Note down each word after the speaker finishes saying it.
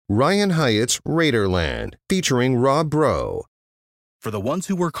Ryan Hyatt's Raiderland, featuring Rob Bro. For the ones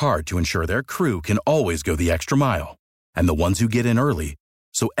who work hard to ensure their crew can always go the extra mile, and the ones who get in early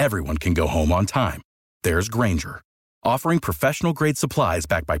so everyone can go home on time, there's Grainger, offering professional-grade supplies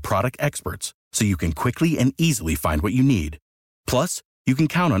backed by product experts so you can quickly and easily find what you need. Plus, you can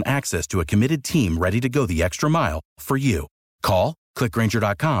count on access to a committed team ready to go the extra mile for you. Call, click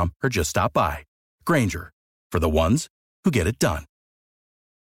Grainger.com, or just stop by. Grainger, for the ones who get it done.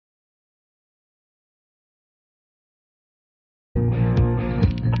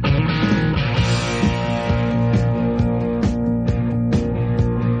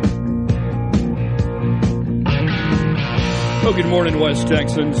 Well, good morning, West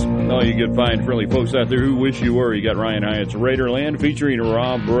Texans. All you good, fine, friendly folks out there who wish you were. You got Ryan Hyatt's Raiderland featuring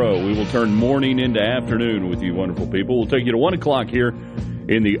Rob Bro. We will turn morning into afternoon with you wonderful people. We'll take you to 1 o'clock here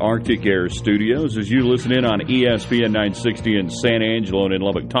in the Arctic Air Studios as you listen in on ESPN 960 in San Angelo and in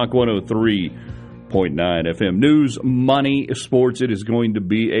Lubbock, Talk 103.9 FM. News, money, sports. It is going to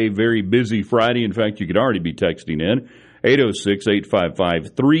be a very busy Friday. In fact, you could already be texting in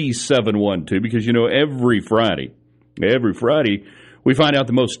 806-855-3712 because, you know, every Friday, we find out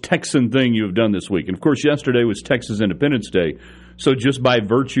the most Texan thing you have done this week. And, of course, yesterday was Texas Independence Day. So just by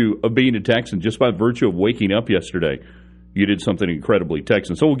virtue of being a Texan, just by virtue of waking up yesterday, you did something incredibly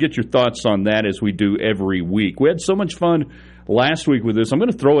Texan. So we'll get your thoughts on that as we do every week. We had so much fun last week with this. I'm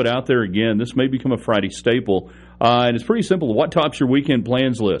going to throw it out there again. This may become a Friday staple. And it's pretty simple. What tops your weekend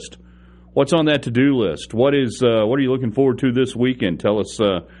plans list? What's on that to-do list? What are you looking forward to this weekend? Tell us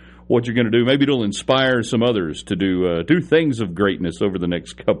what you're going to do. Maybe it'll inspire some others to do things of greatness over the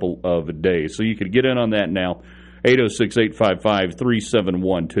next couple of days. So you could get in on that now,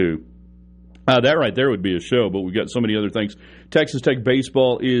 806-855-3712. That right there would be a show, but we've got so many other things. Texas Tech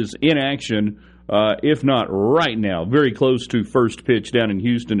baseball is in action, if not right now, very close to first pitch down in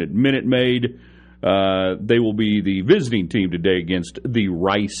Houston at Minute Maid. They will be the visiting team today against the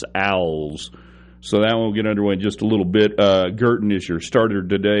Rice Owls. So that one will get underway in just a little bit. Girton is your starter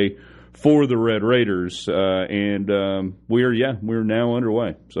today for the Red Raiders, and we're now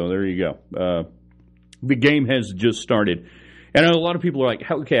underway. So there you go. The game has just started. And I know a lot of people are like,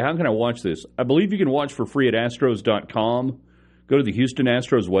 okay, how can I watch this? I believe you can watch for free at Astros.com. Go to the Houston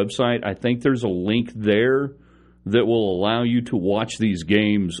Astros website. I think there's a link there that will allow you to watch these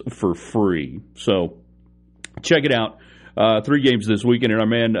games for free. So check it out. 3 games this weekend, and our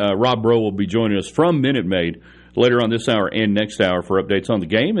man Rob Bro will be joining us from Minute Maid later on this hour and next hour for updates on the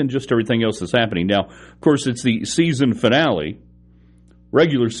game and just everything else that's happening. Now, of course, it's the season finale,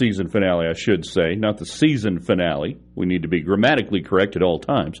 regular season finale, I should say, not the season finale. We need to be grammatically correct at all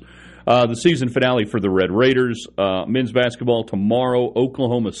times. The season finale for the Red Raiders, men's basketball tomorrow,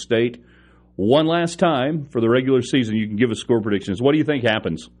 Oklahoma State. One last time for the regular season, you can give us score predictions. What do you think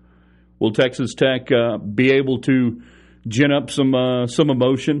happens? Will Texas Tech be able to gin up some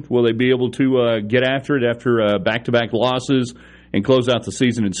emotion? Will they be able to get after it after back-to-back losses and close out the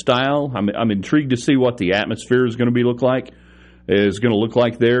season in style? I'm intrigued to see what the atmosphere is going to look like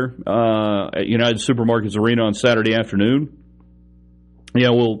there at United Supermarkets Arena on Saturday afternoon. Yeah,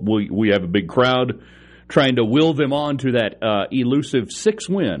 we have a big crowd trying to will them on to that elusive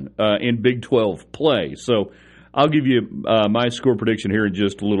 6-win in Big 12 play. So I'll give you my score prediction here in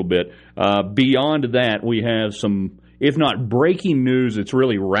just a little bit. Beyond that, we have some, if not breaking news, it's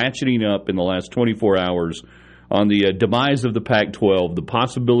really ratcheting up in the last 24 hours on the demise of the Pac-12, the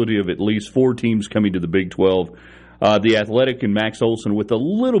possibility of at least 4 teams coming to the Big 12. The Athletic and Max Olson with a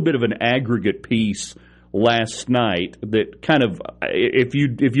little bit of an aggregate piece last night that kind of, if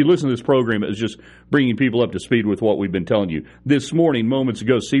you listen to this program, it was just bringing people up to speed with what we've been telling you. This morning, moments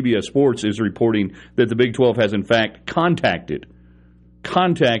ago, CBS Sports is reporting that the Big 12 has in fact contacted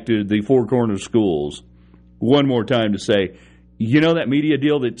the Four Corners schools one more time to say, you know that media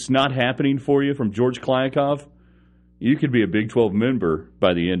deal that's not happening for you from George Kliakov? You could be a Big 12 member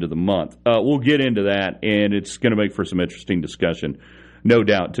by the end of the month. We'll get into that, and it's going to make for some interesting discussion, no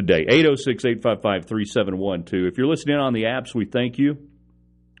doubt, today. 806-855-3712. If you're listening on the apps, we thank you.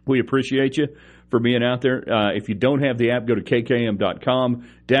 We appreciate you for being out there. If you don't have the app, go to kkm.com,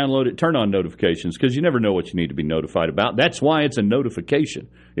 download it, turn on notifications, because you never know what you need to be notified about. That's why it's a notification.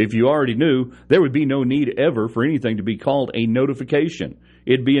 If you already knew, there would be no need ever for anything to be called a notification.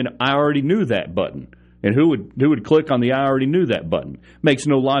 It'd be an I already knew that button. And who would click on the I already knew that button? Makes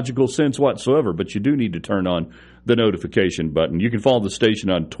no logical sense whatsoever, but you do need to turn on the notification button. You can follow the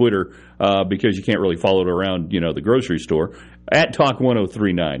station on Twitter because you can't really follow it around, the grocery store, at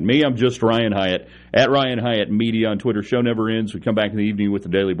Talk1039. Me, I'm just Ryan Hyatt, at Ryan Hyatt Media on Twitter. Show never ends. We come back in the evening with the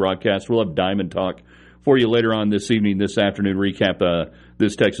daily broadcast. We'll have Diamond Talk for you later on this evening, this afternoon, recap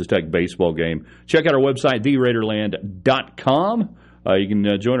this Texas Tech baseball game. Check out our website, theraiderland.com. You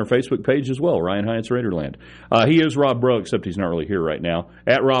can join our Facebook page as well, Ryan Hyatt's Raiderland. He is Rob Bro, except he's not really here right now.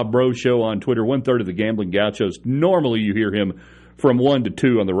 At Rob Bro Show on Twitter, 1/3 of the Gambling Gauchos. Normally you hear him from 1 to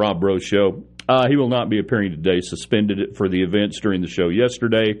 2 on the Rob Bro Show. He will not be appearing today, suspended it for the events during the show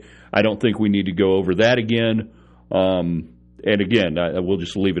yesterday. I don't think we need to go over that again. And again, we'll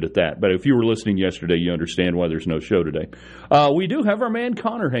just leave it at that. But if you were listening yesterday, you understand why there's no show today. We do have our man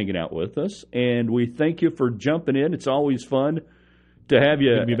Connor hanging out with us, and we thank you for jumping in. It's always fun to have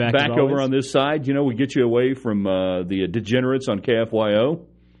you back over on this side. You know, we get you away from the degenerates on KFYO.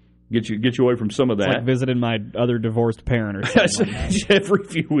 Get you away from some of that. It's like visiting my other divorced parent or something. Every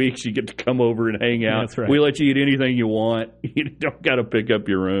few weeks you get to come over and hang out. That's right. We let you eat anything you want. You don't got to pick up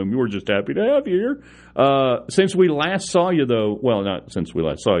your room. We're just happy to have you here. Since we last saw you, though, well, not since we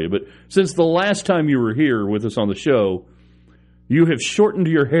last saw you, but since the last time you were here with us on the show, you have shortened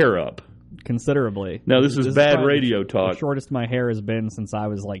your hair up. Considerably. Now, this is bad radio talk. The shortest my hair has been since I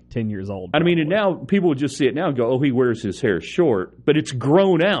was like 10 years old. I mean, and now people would just see it now and go, oh, he wears his hair short. But it's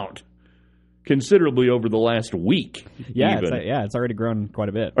grown out considerably over the last week. Yeah, it's already grown quite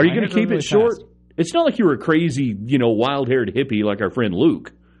a bit. Are you going to keep it short? Fast. It's not like you were a crazy, wild-haired hippie like our friend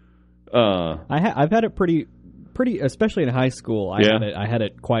Luke. I've had it pretty, especially in high school. I had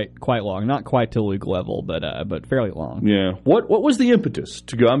it quite long. Not quite to Luke level, but fairly long. Yeah. What was the impetus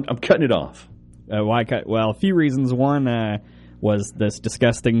to go? I'm cutting it off. A few reasons. One was this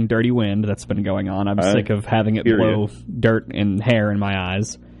disgusting, dirty wind that's been going on. I'm sick of having it blow dirt and hair in my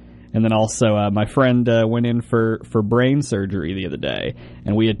eyes. And then also, my friend went in for brain surgery the other day,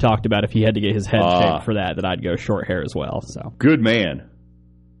 and we had talked about if he had to get his head shaved for that I'd go short hair as well. So good man.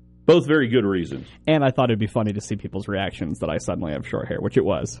 Both very good reasons. And I thought it'd be funny to see people's reactions that I suddenly have short hair, which it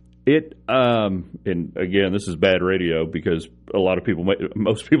was. And again, this is bad radio because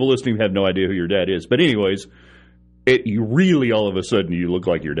most people listening have no idea who your dad is. But anyways, you really all of a sudden you look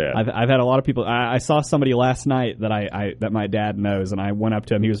like your dad. I've had a lot of people. I saw somebody last night that my dad knows, and I went up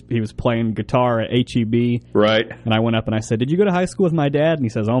to him. He was playing guitar at HEB, right? And I went up and I said, "Did you go to high school with my dad?" And he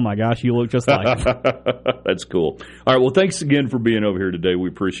says, "Oh my gosh, you look just like him." That's cool. All right, well, thanks again for being over here today. We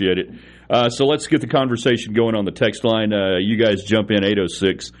appreciate it. So let's get the conversation going on the text line. You guys jump in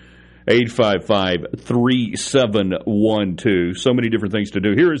 805-855-3712. So many different things to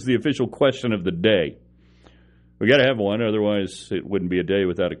do. Here is the official question of the day. We got to have one, otherwise it wouldn't be a day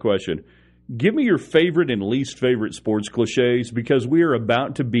without a question. Give me your favorite and least favorite sports cliches because we are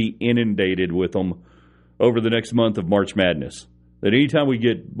about to be inundated with them over the next month of March Madness. That anytime we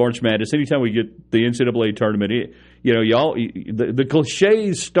get March Madness, anytime we get the NCAA tournament, the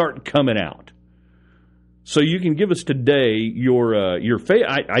cliches start coming out. So you can give us today your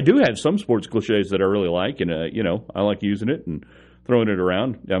favorite. I do have some sports cliches that I really like, and I like using it and throwing it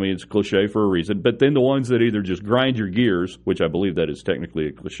around. I mean, it's a cliche for a reason. But then the ones that either just grind your gears, which I believe that is technically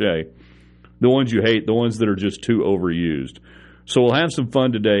a cliche, the ones you hate, the ones that are just too overused. So we'll have some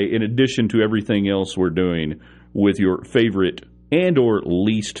fun today in addition to everything else we're doing with your favorite and or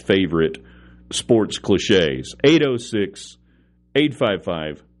least favorite sports cliches.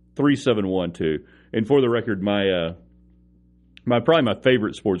 806-855-3712. And for the record, my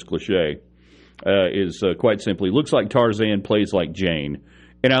favorite sports cliche is quite simply, looks like Tarzan, plays like Jane.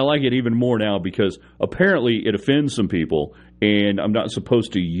 And I like it even more now because apparently it offends some people, and I'm not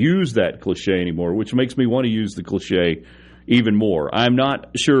supposed to use that cliche anymore, which makes me want to use the cliche even more. I'm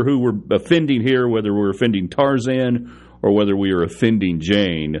not sure who we're offending here, whether we're offending Tarzan or whether we are offending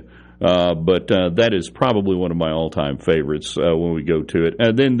Jane, but that is probably one of my all-time favorites when we go to it.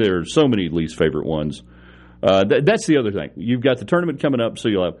 And then there are so many least favorite ones. That's the other thing. You've got the tournament coming up, so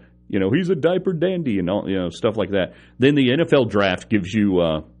you'll have he's a diaper dandy and all, stuff like that. Then the NFL draft gives you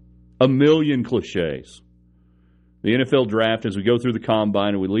a million cliches. The NFL draft, as we go through the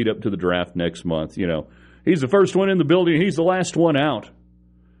combine and we lead up to the draft next month, he's the first one in the building, he's the last one out.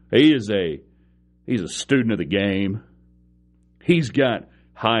 He's a student of the game. He's got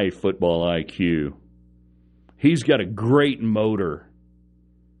high football IQ. He's got a great motor.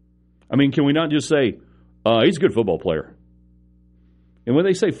 I mean, can we not just say, he's a good football player? And when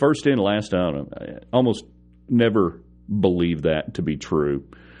they say first in, last out, I almost never believe that to be true.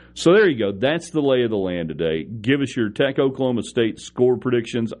 So there you go. That's the lay of the land today. Give us your Tech Oklahoma State score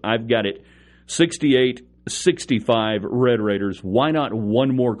predictions. I've got it 68-65 Red Raiders. Why not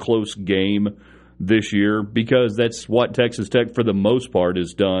one more close game this year? Because that's what Texas Tech, for the most part,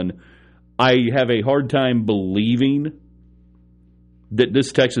 has done. I have a hard time believing that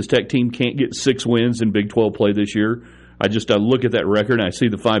this Texas Tech team can't get 6 wins in Big 12 play this year. I look at that record and I see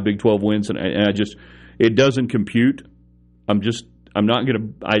the 5 Big 12 wins, and I just, It doesn't compute. I just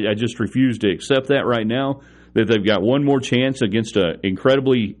refuse to accept that right now, that they've got one more chance against an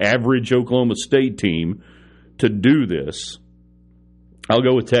incredibly average Oklahoma State team to do this. I'll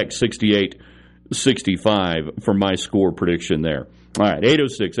go with Tech 68-65 for my score prediction there. All right,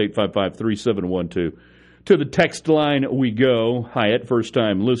 806-855-3712. To the text line we go. Hyatt,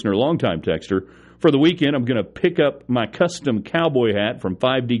 first-time listener, long-time texter. For the weekend, I'm going to pick up my custom cowboy hat from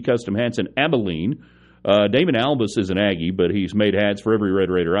 5D Custom Hats in Abilene. Damon Albus is an Aggie, but he's made hats for every Red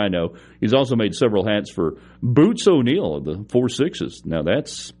Raider I know. He's also made several hats for Boots O'Neill of the 4-6s. Now,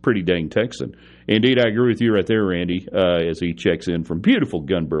 that's pretty dang Texan. Indeed, I agree with you right there, Randy, as he checks in from beautiful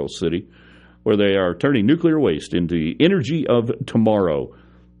Gun Barrel City, where they are turning nuclear waste into the energy of tomorrow.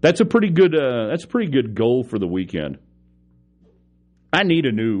 That's a pretty good goal for the weekend. I need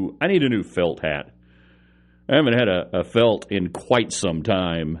a new felt hat. I haven't had a felt in quite some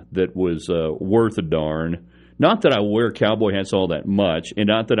time that was worth a darn. Not that I wear cowboy hats all that much, and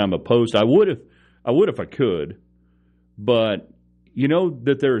not that I'm opposed. I would if I could, but you know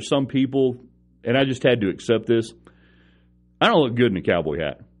that there are some people, and I just had to accept this. I don't look good in a cowboy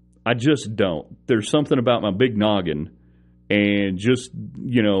hat. I just don't. There's something about my big noggin, and just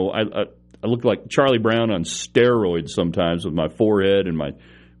I look like Charlie Brown on steroids sometimes with my forehead and my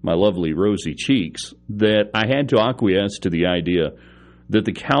lovely rosy cheeks, that I had to acquiesce to the idea that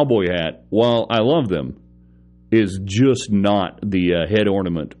the cowboy hat, while I love them, is just not the head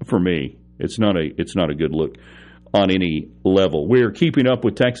ornament for me. It's not a good look on any level. We're keeping up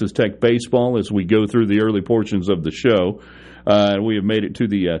with Texas Tech baseball as we go through the early portions of the show. We have made it to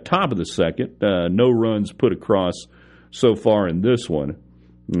the top of the second. No runs put across so far in this one.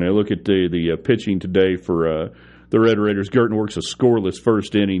 And I look at the pitching today for the Red Raiders. Girton works a scoreless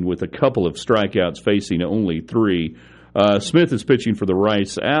first inning with a couple of strikeouts, facing only 3. Smith is pitching for the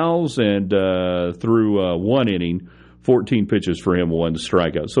Rice Owls, and through one inning, 14 pitches for him, 1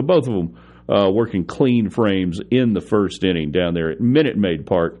 strikeout. So both of them working clean frames in the first inning down there at Minute Maid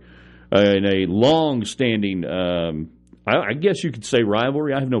Park in a long-standing, I guess you could say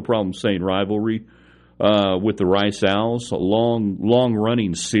rivalry. I have no problem saying rivalry with the Rice Owls. A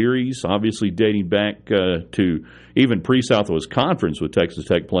long-running series, obviously dating back to even pre-Southwest Conference with Texas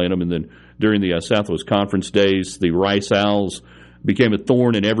Tech playing them. And then during the Southwest Conference days, the Rice Owls became a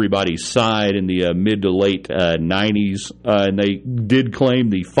thorn in everybody's side in the mid to late 90s. And they did claim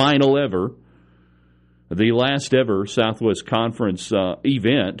the last ever Southwest Conference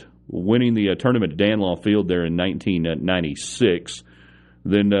event, winning the tournament at Danlaw Field there in 1996.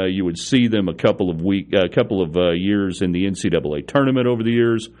 Then you would see them a couple of years in the NCAA tournament over the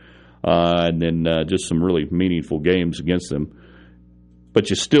years, and then just some really meaningful games against them. But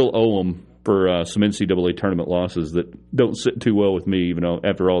you still owe them for some NCAA tournament losses that don't sit too well with me, even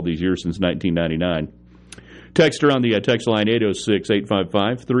after all these years since 1999. Texter on the text line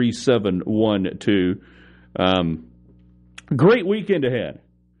 806-855-3712. Great weekend ahead.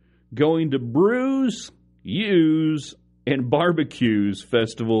 Going to Brews, Use, and Barbecues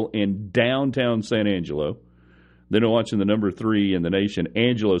Festival in downtown San Angelo. Then watching the number 3 in the nation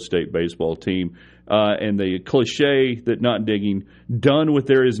Angelo State baseball team, and the cliche that not digging, done with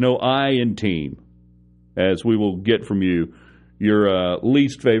there is no I in team, as we will get from you your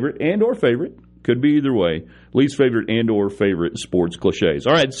least favorite and or favorite, could be either way, least favorite and or favorite sports cliches.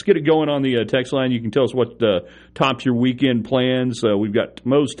 All right, let's get it going on the text line. You can tell us what tops your weekend plans. We've got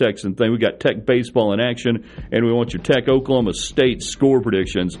Mo's Texan thing. We've got Tech baseball in action, and we want your Tech Oklahoma State score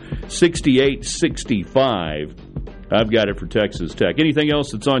predictions. 68-65. I've got it for Texas Tech. Anything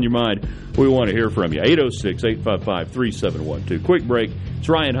else that's on your mind, we want to hear from you. 806-855-3712. Quick break. It's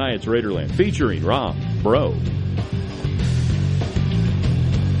Ryan Hyatt's Raiderland featuring Rob Bro.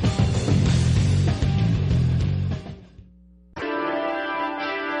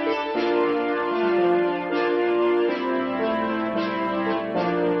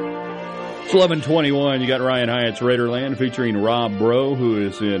 It's 11:21. You got Ryan Hyatt's Raiderland featuring Rob Bro, who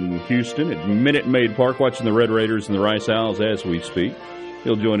is in Houston at Minute Maid Park watching the Red Raiders and the Rice Owls as we speak.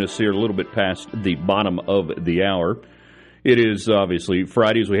 He'll join us here a little bit past the bottom of the hour. It is obviously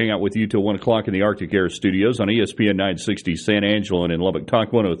Friday as we hang out with you till 1 o'clock in the Arctic Air Studios on ESPN 960 San Angelo and in Lubbock.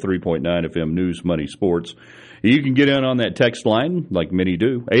 Talk 103.9 FM News, Money, Sports. You can get in on that text line like many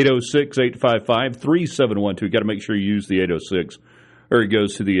do. 806-855-3712. Got to make sure you use the 806. Or it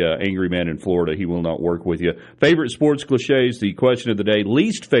goes to the angry man in Florida. He will not work with you. Favorite sports cliches, the question of the day.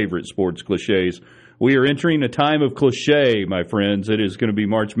 Least favorite sports cliches. We are entering a time of cliche, my friends. It is going to be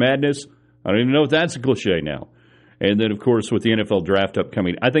March Madness. I don't even know if that's a cliche now. And then, of course, with the NFL draft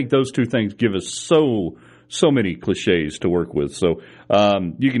upcoming, I think those two things give us so so many cliches to work with. So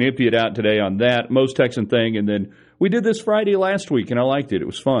you can empty it out today on that most Texan thing. And then we did this Friday last week, and I liked it. It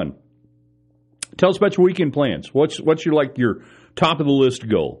was fun. Tell us about your weekend plans. What's your top of the list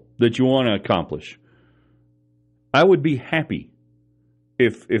goal that you want to accomplish? I would be happy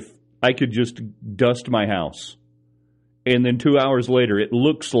if I could just dust my house, and then 2 hours later it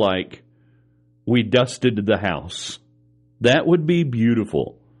looks like we dusted the house. That would be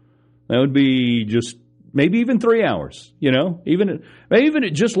beautiful. That would be just maybe even 3 hours. Even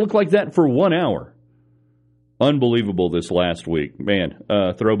it just looked like that for 1 hour. Unbelievable this last week. Man,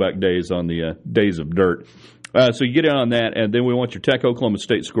 throwback days on the days of dirt. So you get in on that, and then we want your Tech Oklahoma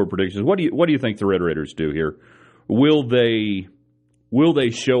State score predictions. What do you think the Red Raiders do here? Will they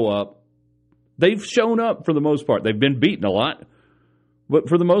show up? They've shown up for the most part. They've been beaten a lot, but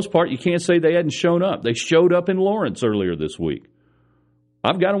for the most part, you can't say they hadn't shown up. They showed up in Lawrence earlier this week.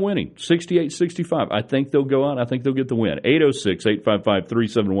 I've got them winning, 68-65. I think they'll go out. I think they'll get the win.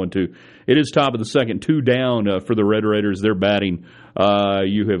 806-855-3712. It is top of the second, 2 down for the Red Raiders. They're batting.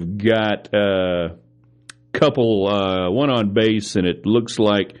 You have got a couple, one on base, and it looks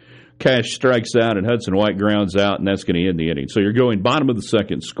like Cash strikes out and Hudson White grounds out, and that's going to end the inning. So you're going bottom of the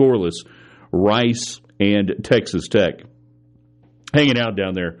second, scoreless, Rice and Texas Tech hanging out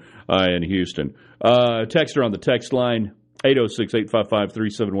down there in Houston. Texter on the text line,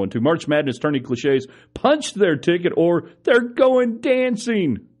 806-855-3712. March Madness turning cliches, punched their ticket, or they're going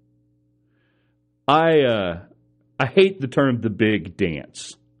dancing. I hate the term the big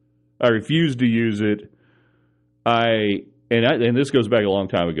dance. I refuse to use it. And this goes back a long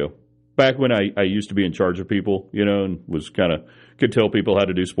time ago. Back when I used to be in charge of people, and was could tell people how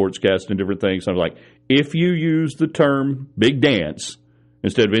to do sportscasts and different things. I was like, if you use the term big dance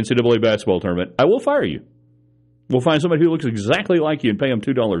instead of NCAA basketball tournament, I will fire you. We'll find somebody who looks exactly like you and pay them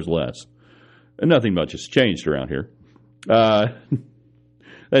 $2 less. And nothing much has changed around here.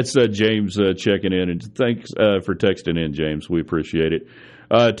 That's James checking in, and thanks for texting in, James. We appreciate it.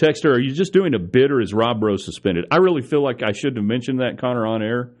 Texter, are you just doing a bid, or is Rob Rowe suspended? I really feel like I should have mentioned that, Connor, on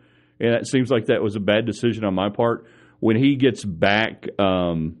air, and it seems like that was a bad decision on my part. When he gets back,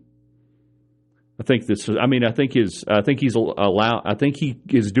 I think he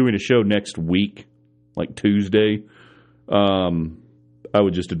is doing a show next week, like Tuesday. I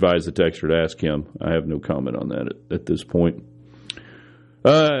would just advise the texter to ask him. I have no comment on that at this point.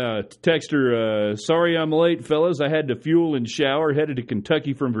 Texter, sorry I'm late, fellas. I had to fuel and shower, headed to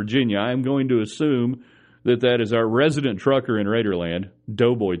Kentucky from Virginia. I'm going to assume that is our resident trucker in Raiderland,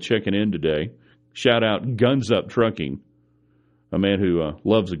 Doughboy, checking in today. Shout out Guns Up Trucking, a man who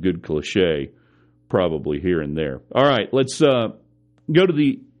loves a good cliche, probably here and there. All right, let's go to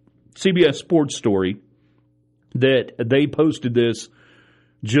the CBS Sports story that they posted this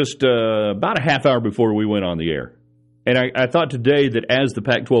just about a half hour before we went on the air. And I thought today that as the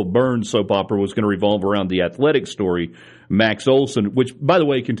Pac-12 Burns soap opera was going to revolve around the athletic story, Max Olson, which, by the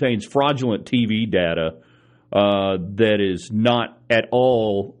way, contains fraudulent TV data that is not at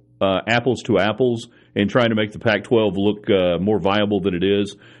all apples to apples, and trying to make the Pac-12 look more viable than it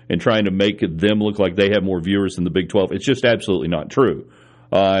is, and trying to make them look like they have more viewers than the Big 12. It's just absolutely not true.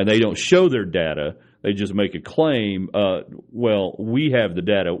 And they don't show their data. They just make a claim, well, we have the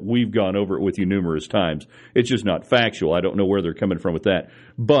data. We've gone over it with you numerous times. It's just not factual. I don't know where they're coming from with that.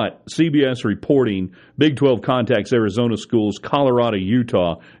 But CBS reporting, Big 12 contacts Arizona schools, Colorado,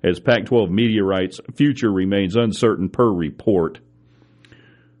 Utah, as Pac-12 media rights future remains uncertain per report.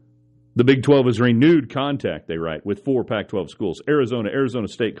 The Big 12 has renewed contact, they write, with 4 Pac-12 schools, Arizona, Arizona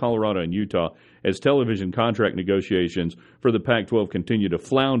State, Colorado, and Utah, as television contract negotiations for the Pac-12 continue to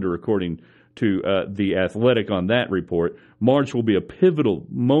flounder, according to The Athletic on that report. March will be a pivotal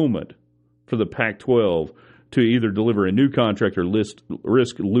moment for the Pac-12 to either deliver a new contract or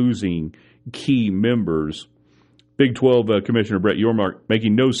risk losing key members. Big 12 Commissioner Brett Yormark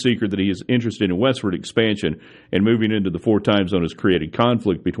making no secret that he is interested in westward expansion, and moving into the 4 time zone has created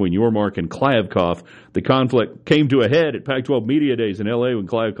conflict between Yormark and Kliavkoff. The conflict came to a head at Pac-12 Media Days in L.A. when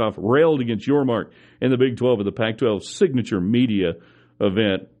Kliavkoff railed against Yormark in the Big 12 of the Pac-12 signature media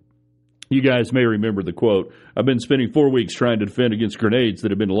event. You guys may remember the quote, "I've been spending 4 weeks trying to defend against grenades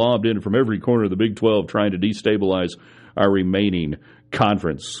that have been lobbed in from every corner of the Big 12 trying to destabilize our remaining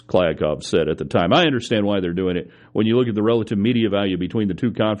conference," Kliavkoff said at the time. I understand why they're doing it. When you look at the relative media value between the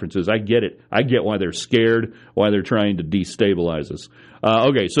 2 conferences, I get it. I get why they're scared, why they're trying to destabilize us.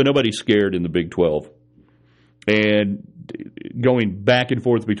 Okay, so nobody's scared in the Big 12. And going back and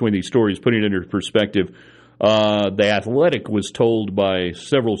forth between these stories, putting it into perspective, The Athletic was told by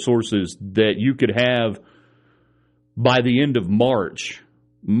several sources that you could have, by the end of March,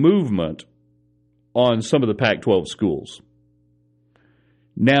 movement on some of the Pac-12 schools.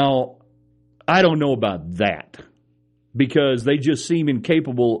 Now, I don't know about that because they just seem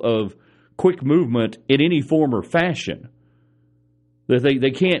incapable of quick movement in any form or fashion. That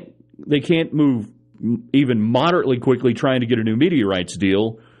they can't move even moderately quickly trying to get a new media rights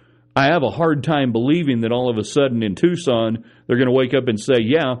deal. I have a hard time believing that all of a sudden in Tucson they're going to wake up and say,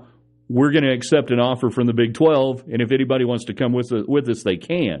 yeah, we're going to accept an offer from the Big 12, and if anybody wants to come with us, they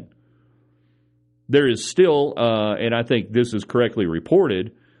can. There is still, and I think this is correctly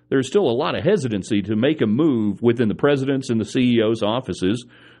reported, there's still a lot of hesitancy to make a move within the president's and the CEO's offices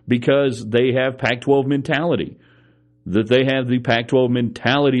because they have Pac-12 mentality. That they have the Pac-12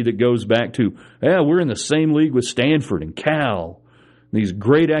 mentality that goes back to, we're in the same league with Stanford and Cal, these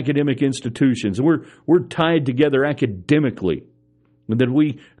great academic institutions, and we're tied together academically, and that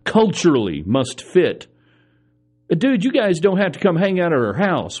we culturally must fit. Dude, you guys don't have to come hang out at our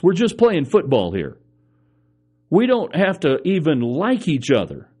house. We're just playing football here. We don't have to even like each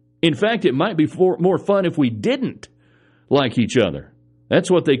other. In fact, it might be more fun if we didn't like each other.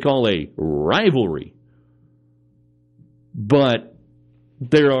 That's what they call a rivalry. But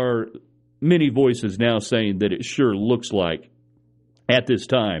there are many voices now saying that it sure looks like, at this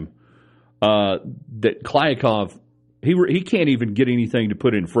time, that Kliavkoff, he can't even get anything to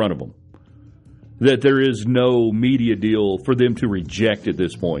put in front of him. That there is no media deal for them to reject at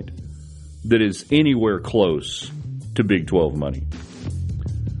this point that is anywhere close to Big 12 money.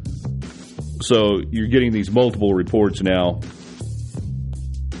 So you're getting these multiple reports now.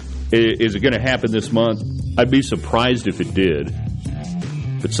 Is it going to happen this month? I'd be surprised if it did.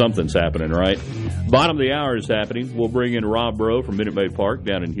 But something's happening, right? Bottom of the hour is happening. We'll bring in Rob Breaux from Minute Maid Park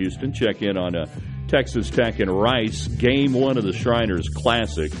down in Houston. Check in on Texas Tech and Rice. Game 1 of the Shriners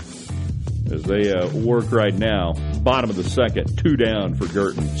Classic as they work right now. Bottom of the second, 2 down for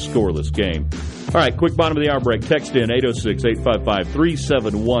Girton. Scoreless game. All right, quick bottom of the hour break. Text in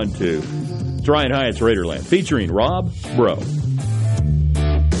 806-855-3712. It's Ryan Hyatt's Raiderland featuring Rob Breaux.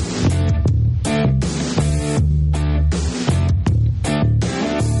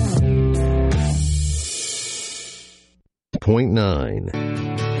 Point 9.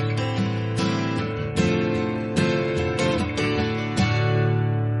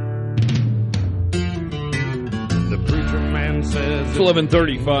 It's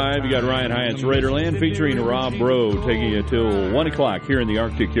 11:35. You got Ryan Hyatt's Raiderland featuring Rob Breaux taking you till 1 o'clock here in the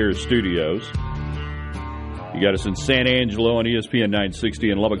Arctic Air Studios. You got us in San Angelo on ESPN 960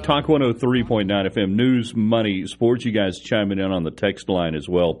 and Lubbock. Talk 103.9 FM. News, money, sports. You guys chiming in on the text line as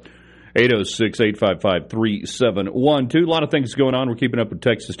well. 806-855-3712. A lot of things going on. We're keeping up with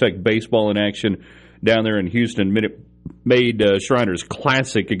Texas Tech baseball in action down there in Houston. Minute Maid Shriners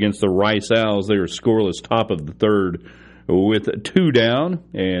Classic against the Rice Owls. They were scoreless top of the third with 2 down.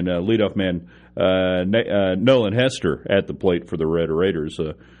 And leadoff man Nolan Hester at the plate for the Red Raiders.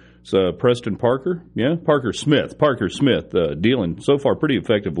 So Preston Parker, Parker Smith dealing so far pretty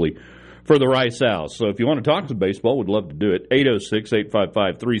effectively for the Rice Owls. So if you want to talk to baseball, we'd love to do it.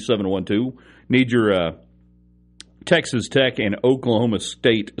 806-855-3712. Need your Texas Tech and Oklahoma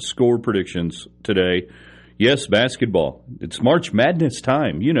State score predictions today. Yes, basketball. It's March Madness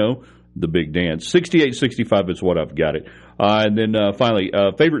time. You know, the big dance. 68-65 is what I've got it. And then finally,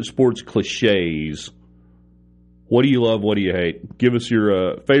 favorite sports cliches. What do you love? What do you hate? Give us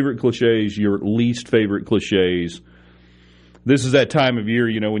your favorite cliches, your least favorite cliches. This is that time of year,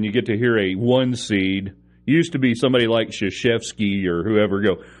 when you get to hear a 1 seed. Used to be somebody like Krzyzewski or whoever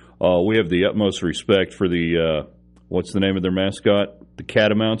go, we have the utmost respect for the, what's the name of their mascot? The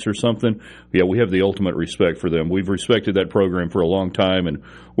Catamounts or something? Yeah, we have the ultimate respect for them. We've respected that program for a long time, and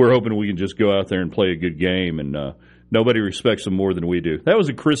we're hoping we can just go out there and play a good game, and nobody respects them more than we do. That was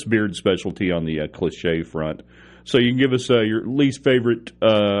a Chris Beard specialty on the cliche front. So you can give us your least favorite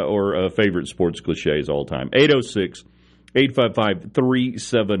or favorite sports cliches all time.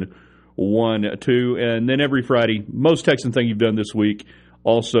 806-855-3712. And then every Friday, most Texan thing you've done this week.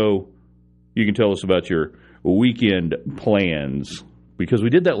 Also, you can tell us about your weekend plans because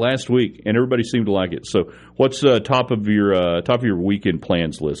we did that last week and everybody seemed to like it. So what's top of your weekend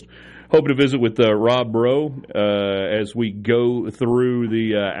plans list? Hoping to visit with Rob Breaux as we go through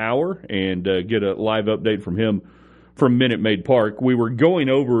the hour and get a live update from him from Minute Maid Park. We were going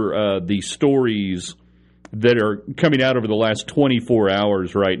over the stories that are coming out over the last 24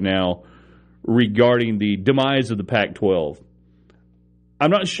 hours right now regarding the demise of the Pac-12.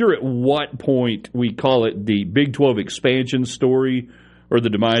 I'm not sure at what point we call it the Big 12 expansion story or the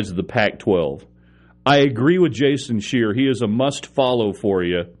demise of the Pac-12. I agree with Jason Scheer. He is a must-follow for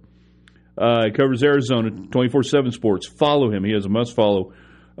you. He covers Arizona, 24/7 Sports. Follow him. He is a must-follow.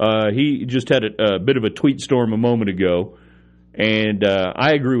 He just had a bit of a tweet storm a moment ago, and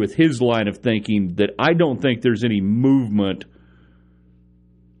I agree with his line of thinking that I don't think there's any movement,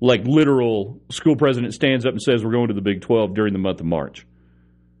 like literal school president stands up and says we're going to the Big 12 during the month of March.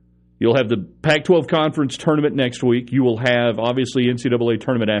 You'll have the Pac-12 conference tournament next week. You will have, obviously, NCAA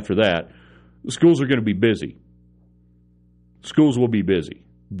tournament after that. The schools are going to be busy. Schools will be busy.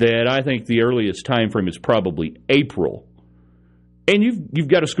 That I think the earliest time frame is probably April. And you've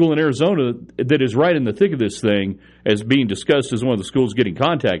got a school in Arizona that is right in the thick of this thing, as being discussed as one of the schools getting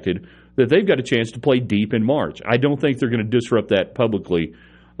contacted, that they've got a chance to play deep in March. I don't think they're going to disrupt that publicly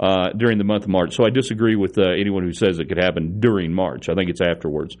during the month of March. So I disagree with anyone who says it could happen during March. I think it's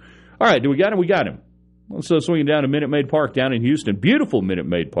afterwards. All right, do we got him? We got him. Let's swing down to Minute Maid Park down in Houston. Beautiful Minute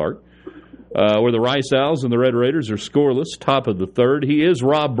Maid Park, where the Rice Owls and the Red Raiders are scoreless, top of the third. He is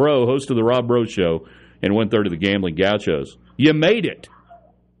Rob Breaux, host of the Rob Breaux Show, and 1/3 of the Gambling Gauchos. You made it.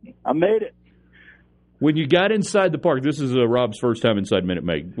 I made it. When you got inside the park, this is Rob's first time inside Minute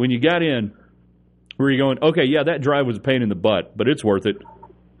Maid. When you got in, were you going, okay, yeah, that drive was a pain in the butt, but it's worth it?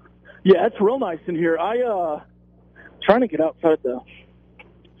 Yeah, it's real nice in here. Trying to get outside the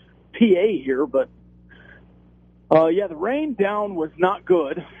PA here, but yeah, the rain down was not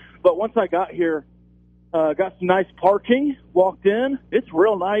good. But once I got here, got some nice parking, walked in. It's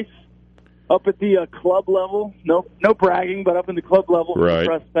real nice up at the club level. No bragging, but up in the club level, right.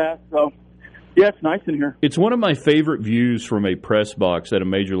 Press pass. So yeah, it's nice in here. It's one of my favorite views from a press box at a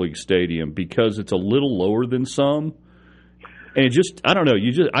major league stadium because it's a little lower than some. And it just, I don't know,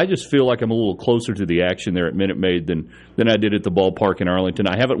 I just feel like I'm a little closer to the action there at Minute Maid than I did at the ballpark in Arlington.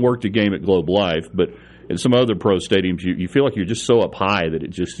 I haven't worked a game at Globe Life, but in some other pro stadiums, you feel like you're just so up high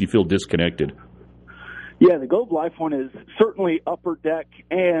that you feel disconnected. Yeah, the Globe Life one is certainly upper deck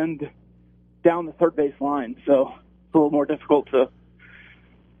and down the third base line, so it's a little more difficult to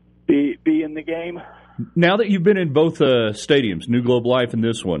be in the game. Now that you've been in both stadiums, New Globe Life and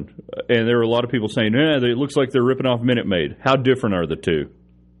this one, and there are a lot of people saying, it looks like they're ripping off Minute Maid. How different are the two?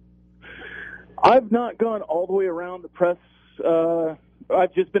 I've not gone all the way around the press.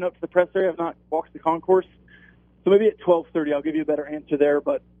 I've just been up to the press area. I've not walked the concourse. So maybe at 12:30 I'll give you a better answer there.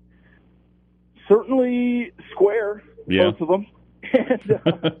 But certainly square, yeah. Both of them. And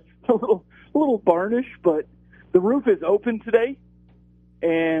a little varnish, but the roof is open today,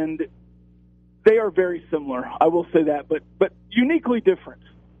 and they are very similar, I will say that, but uniquely different.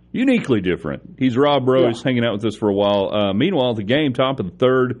 Uniquely different. He's Rob Breaux. He's hanging out with us for a while. Meanwhile, the game, top of the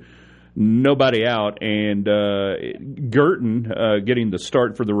third, nobody out, and Girton, getting the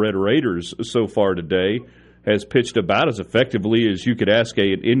start for the Red Raiders so far today, has pitched about as effectively as you could ask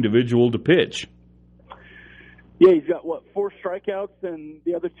an individual to pitch. Yeah, he's got, 4 strikeouts, and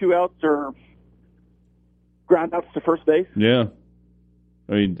the other 2 outs are ground outs to first base. Yeah.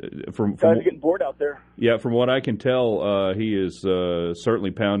 I mean, from guys are getting bored out there. Yeah, from what I can tell, he is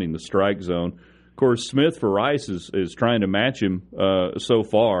certainly pounding the strike zone. Of course, Smith for Rice is trying to match him so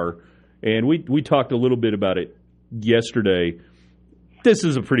far, and we talked a little bit about it yesterday. This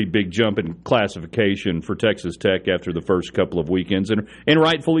is a pretty big jump in classification for Texas Tech after the first couple of weekends, and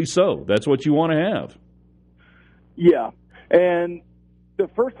rightfully so. That's what you want to have. Yeah, and the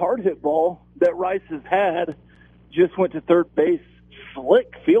first hard hit ball that Rice has had just went to third base.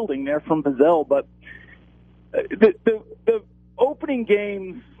 Slick fielding there from Bazell, but the opening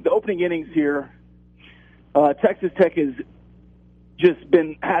games, the opening innings here, Texas Tech has just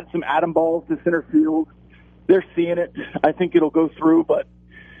had some atom balls to center field. They're seeing it. I think it'll go through, but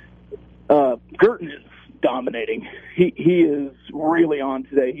Girton is dominating. He is really on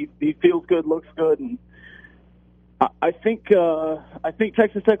today. He feels good, looks good, and I think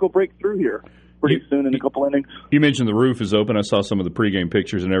Texas Tech will break through here pretty soon in a couple innings. You mentioned the roof is open. I saw some of the pregame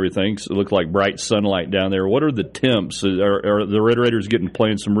pictures and everything. So it looked like bright sunlight down there. What are the temps? Are the Red Raiders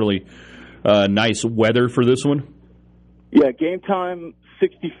playing some really nice weather for this one? Yeah, game time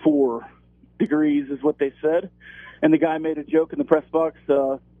 64 degrees is what they said. And the guy made a joke in the press box,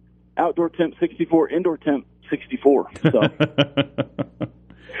 outdoor temp 64, indoor temp 64. So.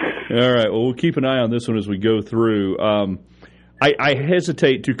 All right, well, we'll keep an eye on this one as we go through. I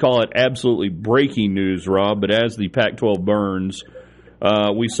hesitate to call it absolutely breaking news, Rob, but as the Pac-12 burns,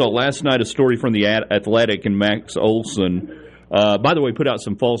 we saw last night a story from The Athletic and Max Olson. By the way, put out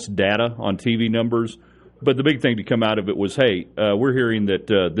some false data on TV numbers, but the big thing to come out of it was, hey, we're hearing that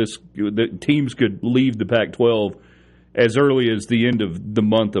that teams could leave the Pac-12 as early as the end of the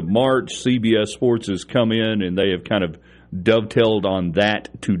month of March. CBS Sports has come in, and they have kind of dovetailed on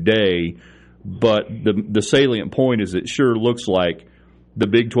that today. But the salient point is it sure looks like the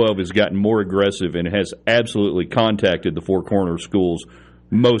Big 12 has gotten more aggressive and has absolutely contacted the Four Corners schools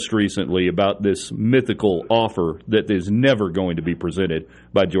most recently about this mythical offer that is never going to be presented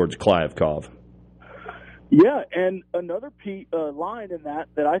by George Kliavkoff. Yeah, and another line in that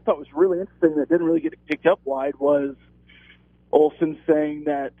I thought was really interesting that didn't really get picked up wide was Olson saying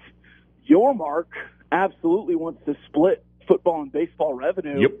that Yormark absolutely wants to split football and baseball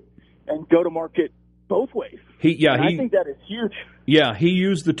revenue and go to market both ways. I think that is huge. Yeah, he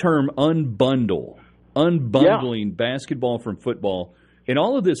used the term unbundling basketball from football. And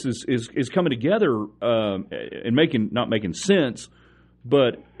all of this is coming together and not making sense,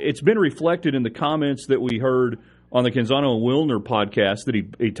 but it's been reflected in the comments that we heard on the Canzano and Wilner podcast that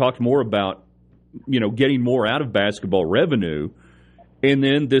he talked more about, getting more out of basketball revenue. And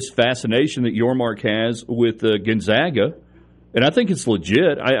then this fascination that Yormark has with Gonzaga. And I think it's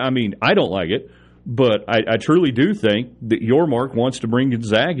legit. I mean, I don't like it, but I truly do think that Yormark wants to bring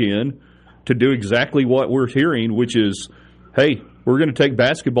Gonzaga in to do exactly what we're hearing, which is, hey, we're going to take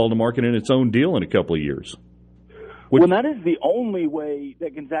basketball to market in its own deal in a couple of years. Well, that is the only way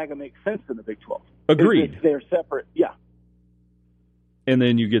that Gonzaga makes sense in the Big 12. Agreed. They're separate, yeah. And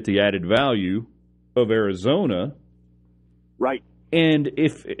then you get the added value of Arizona. Right. And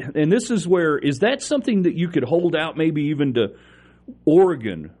this is where, is that something that you could hold out maybe even to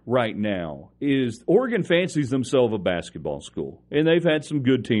Oregon right now? Is Oregon fancies themselves a basketball school, and they've had some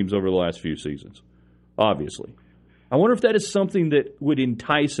good teams over the last few seasons, obviously. I wonder if that is something that would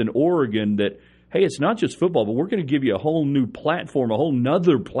entice an Oregon that, hey, it's not just football, but we're going to give you a whole new platform, a whole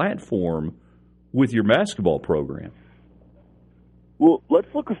nother platform with your basketball program. Well, let's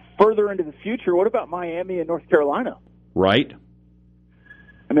look further into the future. What about Miami and North Carolina? Right.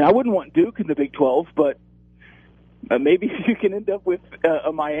 I mean, I wouldn't want Duke in the Big 12, but maybe you can end up with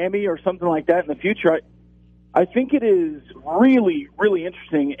a Miami or something like that in the future. I think it is really, really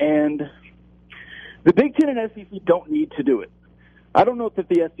interesting, and the Big Ten and SEC don't need to do it. I don't know if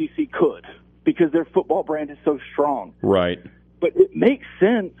the SEC could because their football brand is so strong. Right. But it makes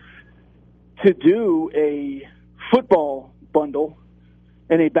sense to do a football bundle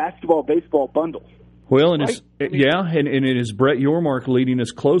and a basketball-baseball bundle. Well, and it is Brett Yormark leading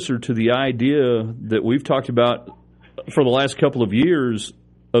us closer to the idea that we've talked about for the last couple of years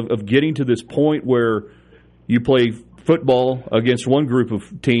of getting to this point where you play football against one group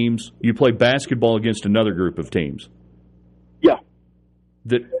of teams, you play basketball against another group of teams. Yeah.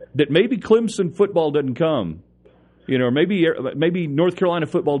 That maybe Clemson football doesn't come, or maybe North Carolina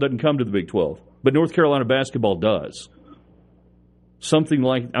football doesn't come to the Big 12, but North Carolina basketball does. Something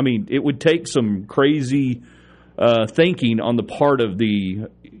like, it would take some crazy thinking on the part of the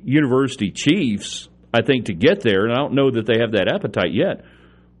university chiefs, I think, to get there. And I don't know that they have that appetite yet.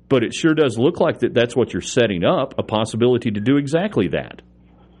 But it sure does look like that's what you're setting up, a possibility to do exactly that.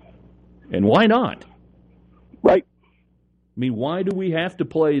 And why not? Right. Why do we have to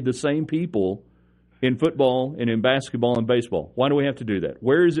play the same people in football and in basketball and baseball? Why do we have to do that?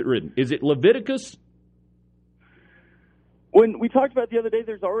 Where is it written? Is it Leviticus? When we talked about the other day,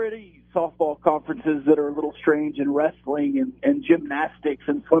 there's already softball conferences that are a little strange, and wrestling and gymnastics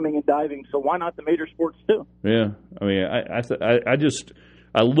and swimming and diving. So why not the major sports too? Yeah,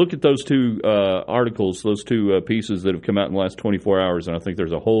 I look at those two articles, those two pieces that have come out in the last 24 hours, and I think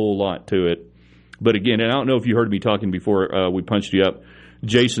there's a whole lot to it. But again, and I don't know if you heard me talking before we punched you up.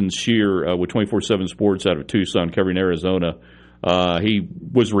 Jason Shear with 24/7 Sports out of Tucson, covering Arizona. He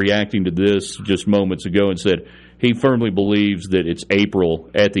was reacting to this just moments ago and said he firmly believes that it's April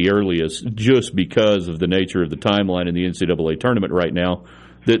at the earliest, just because of the nature of the timeline in the NCAA tournament right now,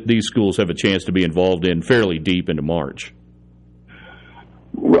 that these schools have a chance to be involved in fairly deep into March.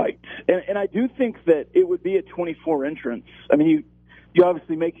 Right. And I do think that it would be a 24 entrance. You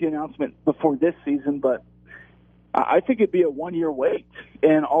obviously make the announcement before this season, but I think it'd be a one-year wait,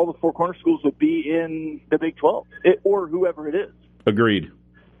 and all the Four Corner schools would be in the Big 12, or whoever it is. Agreed.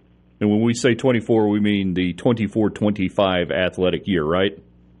 And when we say 24, we mean the 24-25 athletic year, right?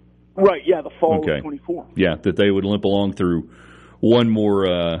 Right, yeah, the fall of 24. Yeah, that they would limp along through one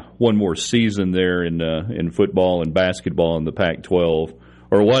more season there in football and basketball in the Pac-12,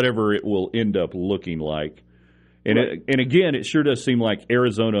 or whatever it will end up looking like. And right. And again, it sure does seem like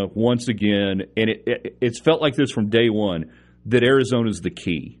Arizona, once again, and it's felt like this from day one, that Arizona's the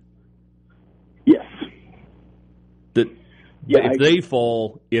key. Yes. If they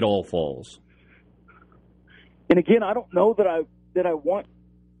fall, it all falls. And again, I don't know that I want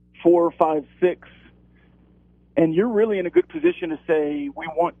 4, 5, 6, and you're really in a good position to say we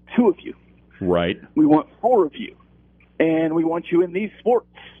want 2 of you. Right. We want 4 of you, and we want you in these sports.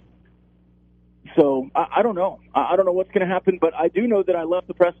 So I don't know. I don't know what's going to happen, but I do know that I left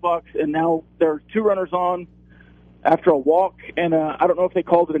the press box, and now there are 2 runners on, after a walk, and I don't know if they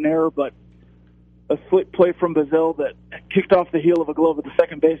called it an error, but a slick play from Bazell that kicked off the heel of a glove at the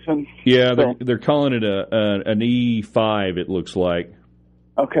second baseman. Yeah, they're calling it an E5, it looks like.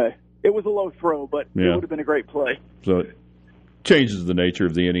 Okay. It was a low throw, but it would have been a great play. So it changes the nature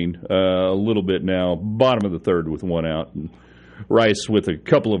of the inning a little bit now. Bottom of the third with one out. And Rice with a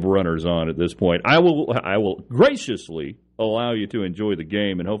couple of runners on at this point. I will graciously allow you to enjoy the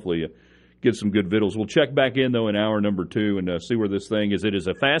game and hopefully get some good vittles. We'll check back in, though, in hour number 2 and see where this thing is. It is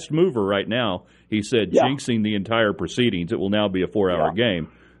a fast mover right now. He said, jinxing the entire proceedings. It will now be a 4-hour game.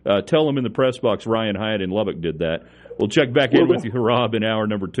 Tell them in the press box Ryan Hyatt in Lubbock did that. We'll check back in with you, Rob, in hour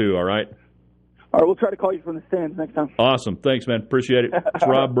number 2, all right? All right, we'll try to call you from the stands next time. Awesome. Thanks, man. Appreciate it. It's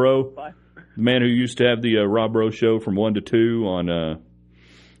Rob Bro, Bye. the man who used to have the Rob Bro Show from 1 to 2 on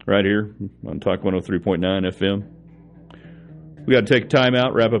right here on Talk 103.9 FM. We got to take a time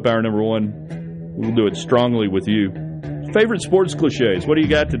out, wrap up hour number 1. We'll do it strongly with you. Favorite sports cliches. What do you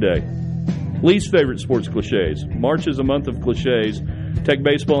got today? Least favorite sports cliches. March is a month of cliches. Tech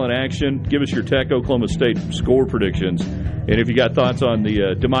baseball in action. Give us your Tech Oklahoma State score predictions. And if you got thoughts on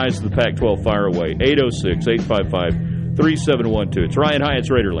the demise of the Pac-12, fire away. 806-855-3712. It's Ryan Hyatt's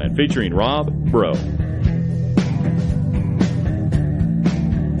Raiderland featuring Rob Bro.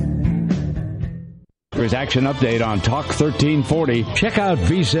 There's Action Update on Talk 1340. Check out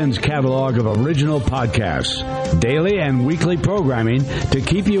VSiN's catalog of original podcasts, daily and weekly programming to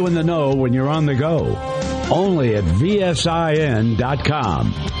keep you in the know when you're on the go. Only at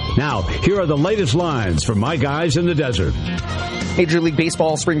VSIN.com. Now, here are the latest lines from my guys in the desert. Major League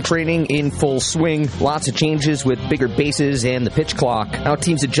Baseball spring training in full swing. Lots of changes with bigger bases and the pitch clock. How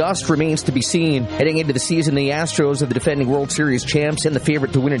teams adjust remains to be seen. Heading into the season, the Astros are the defending World Series champs and the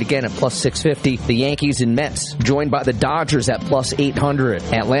favorite to win it again at plus 650. The Yankees and Mets joined by the Dodgers at plus 800.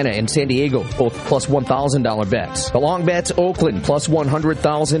 Atlanta and San Diego both plus $1,000 bets. The long bets, Oakland plus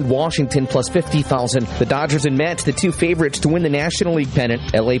 100,000, Washington plus 50,000. The Dodgers and Mets, the two favorites to win the National League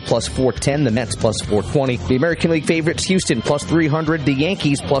pennant. LA plus 410, the Mets plus 420. The American League favorites, Houston plus 300, the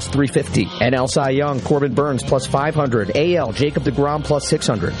Yankees plus 350. NL Cy Young, Corbin Burns plus 500. AL, Jacob deGrom plus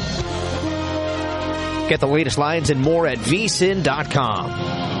 600. Get the latest lines and more at vsin.com.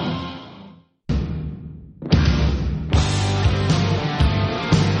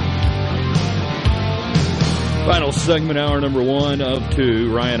 Final segment, hour number 1 of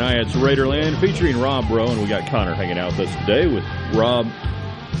 2, Ryan Hyatt's Raiderland, featuring Rob Bro, and we got Connor hanging out with us today with Rob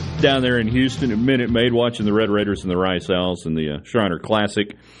down there in Houston at Minute Maid watching the Red Raiders and the Rice Owls in the Shriner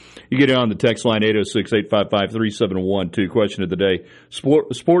Classic. You get on the text line 806-855-3712. Question of the day.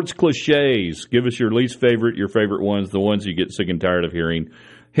 Sports cliches. Give us your least favorite, your favorite ones, the ones you get sick and tired of hearing.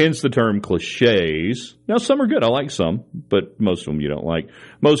 Hence the term cliches. Now, some are good. I like some, but most of them you don't like.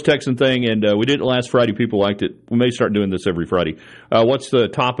 Most Texan thing, and we did it last Friday. People liked it. We may start doing this every Friday. What's the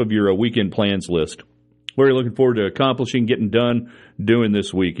top of your weekend plans list? What are you looking forward to accomplishing, getting done, doing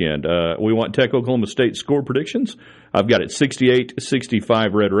this weekend? We want Tech Oklahoma State score predictions. I've got it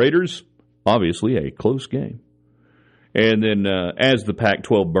 68-65 Red Raiders. Obviously a close game. And then as the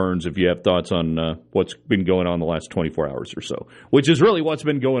Pac-12 burns, if you have thoughts on what's been going on the last 24 hours or so, which is really what's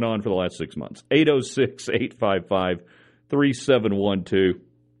been going on for the last 6 months. 806-855-3712.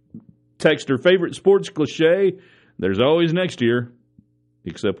 Texter, favorite sports cliche? There's always next year,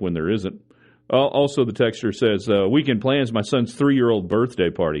 except when there isn't. Also, the texter says, weekend plans, my son's 3-year-old birthday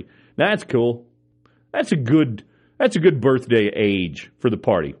party. That's cool. That's a good birthday age for the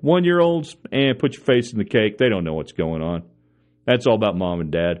party. 1-year-olds, put your face in the cake. They don't know what's going on. That's all about mom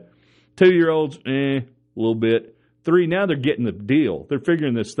and dad. 2-year-olds, a little bit. 3, now they're getting the deal. They're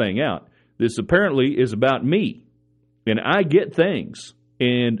figuring this thing out. This apparently is about me, and I get things.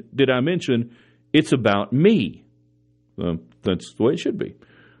 And did I mention it's about me? That's the way it should be.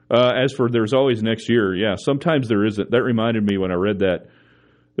 As for there's always next year, yeah, sometimes there isn't. That reminded me when I read that.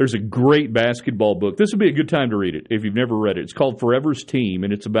 There's a great basketball book. This would be a good time to read it if you've never read it. It's called Forever's Team,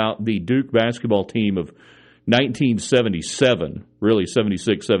 and it's about the Duke basketball team of 1977, really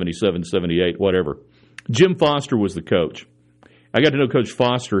 76, 77, 78, whatever. Jim Foster was the coach. I got to know Coach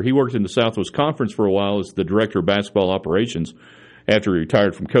Foster. He worked in the Southwest Conference for a while as the director of basketball operations after he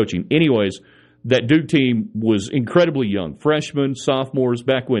retired from coaching. Anyways, that Duke team was incredibly young. Freshmen, sophomores,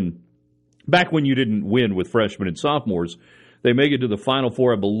 back when you didn't win with freshmen and sophomores. They make it to the Final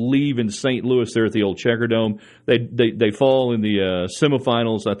Four, I believe, in St. Louis there at the old Checker Dome. They fall in the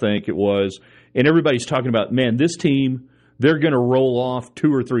semifinals, I think it was. And everybody's talking about, man, this team, they're going to roll off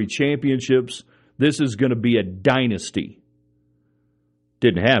 2 or 3 championships. This is going to be a dynasty.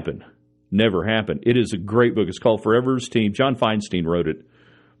 Didn't happen. Never happened. It is a great book. It's called Forever's Team. John Feinstein wrote it.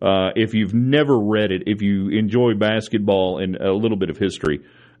 If you've never read it, if you enjoy basketball and a little bit of history,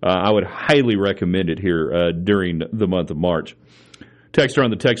 I would highly recommend it here during the month of March. Texter on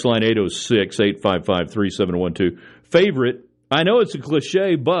the text line 806-855-3712. Favorite, I know it's a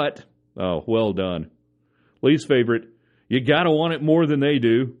cliche, but, oh, well done. Least favorite, you got to want it more than they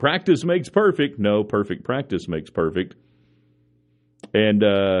do. Practice makes perfect. No, perfect practice makes perfect. And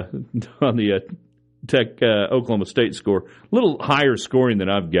on the Tech Oklahoma State score, a little higher scoring than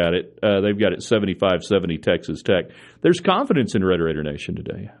I've got it. They've got it 75-70 Texas Tech. There's confidence in Red Raider Nation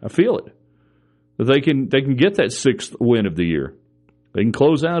today. I feel it. That they can get that 6th win of the year. They can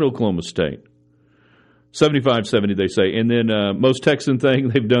close out Oklahoma State. 75-70, they say. And then most Texan thing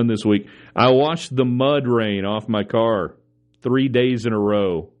they've done this week, I washed the mud rain off my car 3 days in a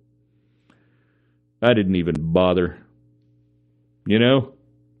row. I didn't even bother. You know?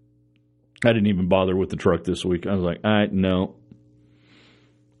 I didn't even bother with the truck this week. I was like, no.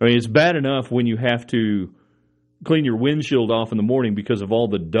 I mean, it's bad enough when you have to clean your windshield off in the morning because of all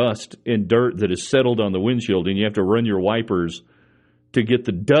the dust and dirt that is settled on the windshield, and you have to run your wipers to get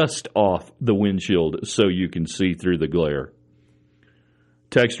the dust off the windshield so you can see through the glare.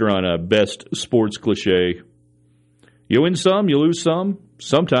 Texter on a best sports cliche. You win some, you lose some.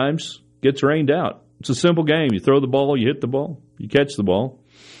 Sometimes gets rained out. It's a simple game. You throw the ball, you hit the ball, you catch the ball.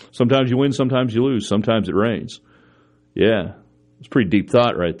 Sometimes you win, sometimes you lose. Sometimes it rains. Yeah, it's pretty deep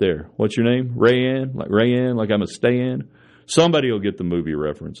thought right there. What's your name? Rayanne? Like I'm a stay-in? Somebody will get the movie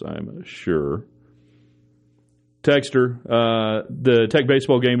reference, I'm sure. Texter, the Tech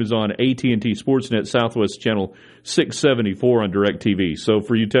baseball game is on AT&T Sportsnet Southwest Channel 674 on DirecTV. So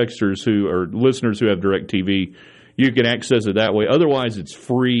for you texters or listeners who have DirecTV, you can access it that way. Otherwise, it's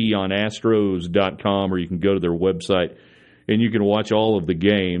free on Astros.com, or you can go to their website and you can watch all of the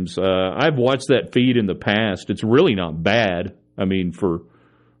games. I've watched that feed in the past. It's really not bad. I mean, for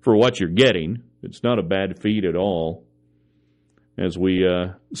what you're getting, it's not a bad feed at all. As we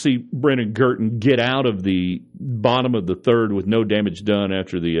see Brennan Girton get out of the bottom of the third with no damage done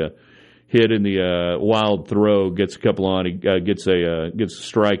after the hit in the wild throw, gets a couple on, he gets a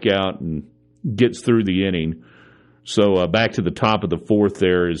strikeout and gets through the inning. So back to the top of the fourth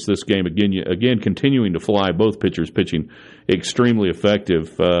there is this game again continuing to fly. Both pitchers pitching extremely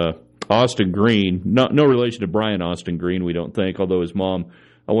effective. Austin Green, no relation to Brian Austin Green, we don't think, although his mom,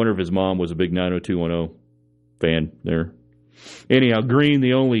 I wonder if his mom was a big 90210 fan there. Anyhow, Green,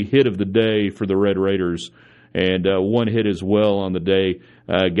 the only hit of the day for the Red Raiders, and one hit as well on the day.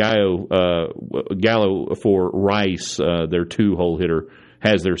 Gallo for Rice, their 2-hole hitter,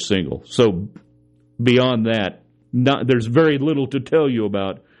 has their single. So beyond that, there's very little to tell you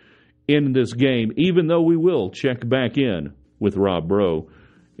about in this game, even though we will check back in with Rob Breaux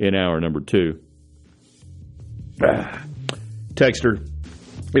in hour number 2. Texter,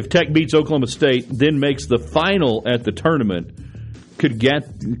 if Tech beats Oklahoma State, then makes the final at the tournament, could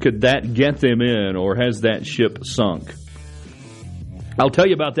that get them in, or has that ship sunk? I'll tell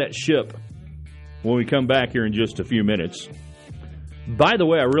you about that ship when we come back here in just a few minutes. By the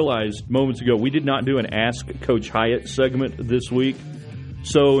way, I realized moments ago we did not do an Ask Coach Hyatt segment this week.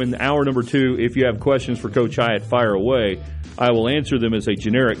 So in hour number 2, if you have questions for Coach Hyatt, fire away. I will answer them as a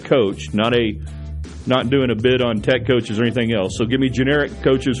generic coach, not doing a bid on Tech coaches or anything else. So give me generic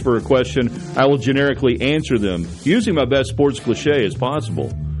coaches for a question. I will generically answer them using my best sports cliche as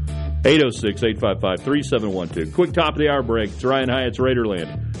possible. 806-855-3712. Quick top of the hour break. It's Ryan Hyatt's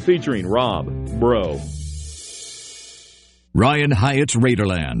Raiderland featuring Rob Breaux. Ryan Hyatt's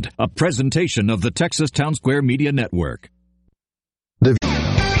Raiderland, a presentation of the Texas Town Square Media Network.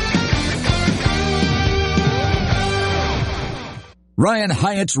 Ryan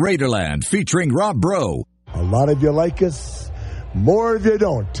Hyatt's Raiderland, featuring Rob Breaux. A lot of you like us, more of you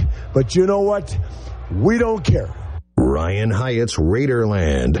don't. But you know what? We don't care. Ryan Hyatt's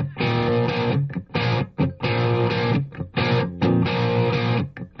Raiderland.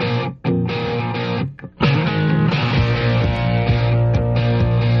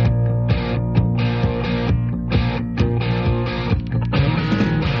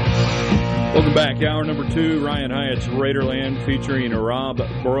 Welcome back. Hour number 2, Ryan Hyatt's Raiderland, featuring Rob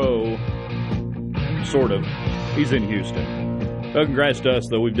Breaux. Sort of. He's in Houston. Well, congrats to us,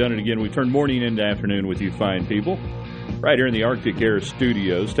 though. We've done it again. We've turned morning into afternoon with you fine people. Right here in the Arctic Air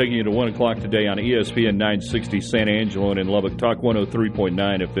Studios, taking you to 1 o'clock today on ESPN 960 San Angelo and in Lubbock. Talk 103.9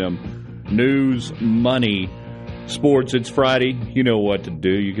 FM. News, money, sports. It's Friday. You know what to do.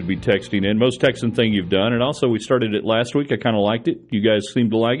 You could be texting in. Most texting thing you've done. And also, we started it last week. I kind of liked it. You guys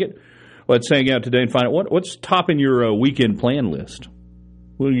seem to like it. Let's hang out today and find out what's topping your weekend plan list.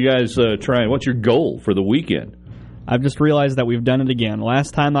 What are you guys trying? What's your goal for the weekend? I've just realized that we've done it again.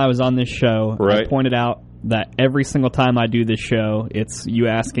 Last time I was on this show, I pointed out that every single time I do this show, it's you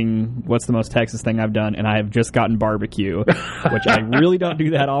asking what's the most Texas thing I've done, and I have just gotten barbecue, which I really don't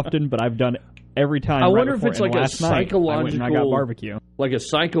do that often, but I've done every time. I wonder if it's like a psychological, I went and I got barbecue. Like a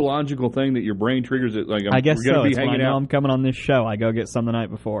psychological thing that your brain triggers it. Like I guess we're so. Be it's hanging when I know out. I'm coming on this show. I go get some the night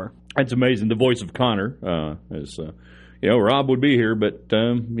before. That's amazing. The voice of Connor is. Rob would be here, but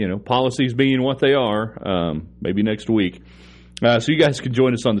policies being what they are, maybe next week. So you guys can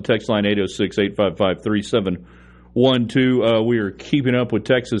join us on the text line 806-855-3712. We are keeping up with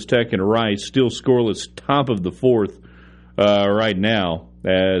Texas Tech and Rice, still scoreless, top of the fourth right now.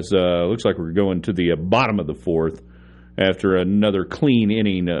 As looks like we're going to the bottom of the fourth after another clean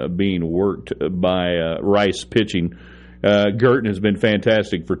inning being worked by Rice pitching. Girton has been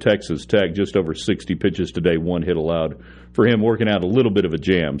fantastic for Texas Tech, just over 60 pitches today, 1 hit allowed for him, working out a little bit of a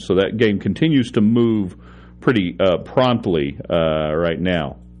jam. So that game continues to move pretty promptly right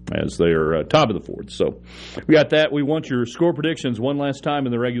now as they're top of the fourth. So we got that. We want your score predictions one last time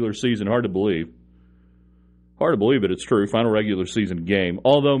in the regular season. Hard to believe. Hard to believe, but it's true. Final regular season game.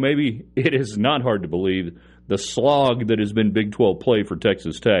 Although maybe it is not hard to believe the slog that has been Big 12 play for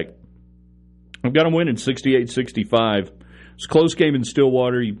Texas Tech. I've got them winning 68-65. It's a close game in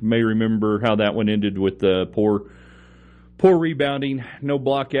Stillwater. You may remember how that one ended with poor rebounding, no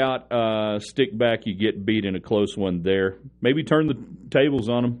block out, stick back. You get beat in a close one there. Maybe turn the tables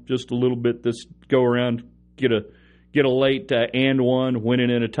on them just a little bit this go around. Get a late and one, winning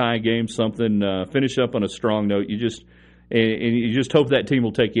in a tie game, something. Finish up on a strong note. You just hope that team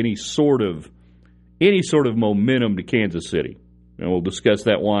will take any sort of momentum to Kansas City, and we'll discuss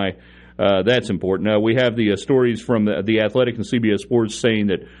that why. That's important. We have the stories from the Athletic and CBS Sports saying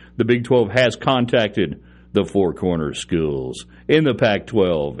that the Big 12 has contacted the Four Corners schools in the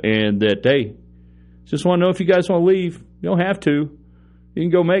Pac-12, and that, hey, just want to know if you guys want to leave. You don't have to. You can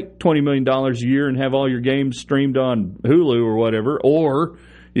go make $20 million a year and have all your games streamed on Hulu or whatever, or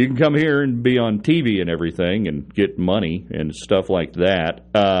you can come here and be on TV and everything and get money and stuff like that.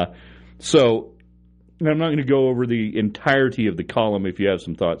 So I'm not going to go over the entirety of the column. If you have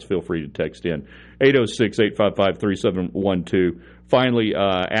some thoughts, feel free to text in. 806-855-3712. Finally,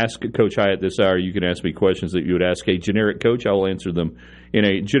 ask Coach Hyatt this hour. You can ask me questions that you would ask a generic coach. I will answer them in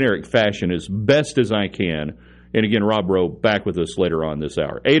a generic fashion as best as I can. And again, Rob Rowe back with us later on this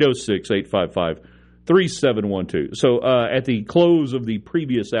hour. 806-855-3712. So at the close of the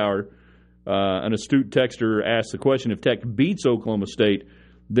previous hour, an astute texter asked the question, if Tech beats Oklahoma State,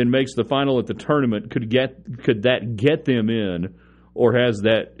 then makes the final at the tournament, could that get them in, or has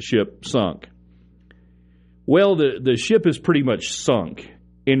that ship sunk? Well, the ship is pretty much sunk,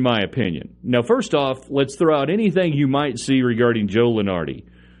 in my opinion. Now, first off, let's throw out anything you might see regarding Joe Lunardi.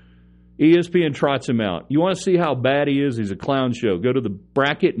 ESPN trots him out. You want to see how bad he is? He's a clown show. Go to the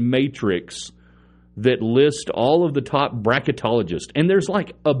bracket matrix that list all of the top bracketologists, and there's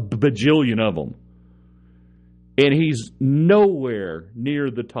like a bajillion of them. And he's nowhere near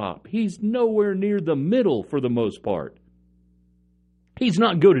the top. He's nowhere near the middle for the most part. He's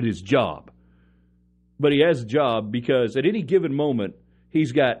not good at his job. But he has a job because at any given moment,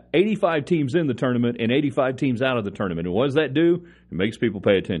 he's got 85 teams in the tournament and 85 teams out of the tournament. And what does that do? It makes people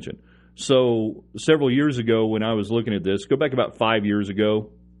pay attention. So several years ago when I was looking at this, go back about 5 years ago,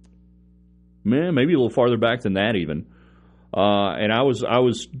 maybe a little farther back than that even, and I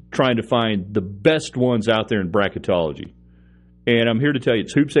was trying to find the best ones out there in bracketology. And I'm here to tell you,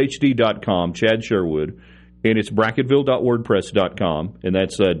 it's hoopshd.com, Chad Sherwood, and it's bracketville.wordpress.com, and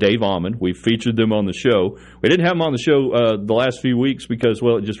that's Dave Almond. We've featured them on the show. We didn't have them on the show the last few weeks because,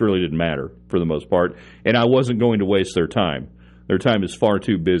 well, it just really didn't matter for the most part, and I wasn't going to waste their time. Their time is far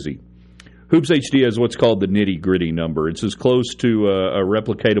too busy. Hoops HD has what's called the nitty-gritty number. It's as close to a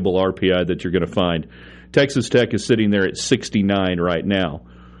replicatable RPI that you're going to find. Texas Tech is sitting there at 69 right now.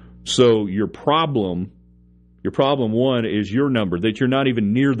 So your problem one is your number, that you're not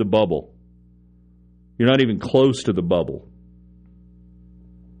even near the bubble. You're not even close to the bubble.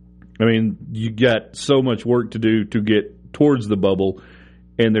 I mean, you got so much work to do to get towards the bubble,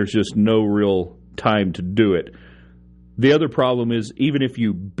 and there's just no real time to do it. The other problem is, even if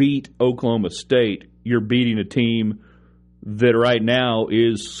you beat Oklahoma State, you're beating a team that right now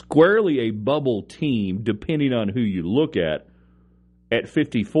is squarely a bubble team, depending on who you look at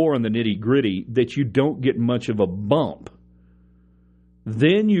 54 on the nitty-gritty, that you don't get much of a bump.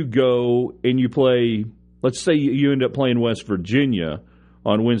 Then you go and you play, let's say you end up playing West Virginia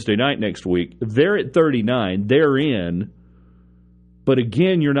on Wednesday night next week. They're at 39. They're in. But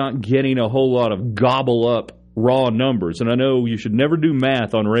again, you're not getting a whole lot of gobble-up raw numbers. And I know you should never do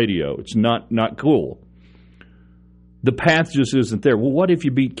math on radio. It's not cool. The path just isn't there. Well, what if you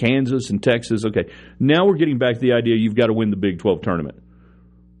beat Kansas and Texas? Okay, now we're getting back to the idea you've got to win the Big 12 tournament.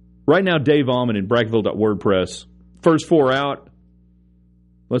 Right now, Dave Allman in Brackville.WordPress, first 4 out.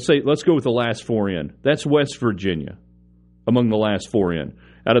 Let's go with the last 4 in. That's West Virginia among the last 4 in.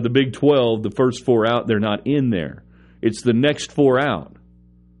 Out of the Big 12, the first 4 out, they're not in there. It's the next 4 out.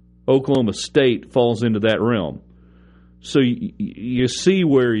 Oklahoma State falls into that realm. So you see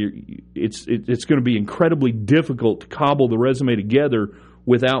where it's going to be incredibly difficult to cobble the resume together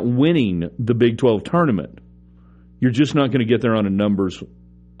without winning the Big 12 tournament. You're just not going to get there on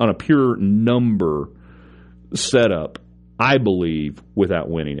a pure number setup, I believe, without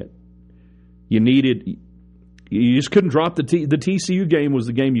winning it. You just couldn't drop the TCU game was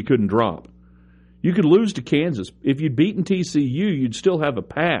the game you couldn't drop. You could lose to Kansas. If you'd beaten TCU, you'd still have a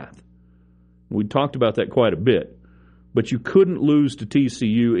path. We talked about that quite a bit. But you couldn't lose to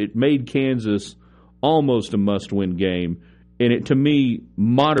TCU. It made Kansas almost a must-win game. And it, to me,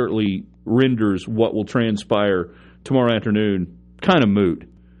 moderately renders what will transpire tomorrow afternoon kind of moot.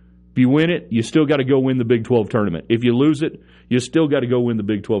 If you win it, you still got to go win the Big 12 tournament. If you lose it, you still got to go win the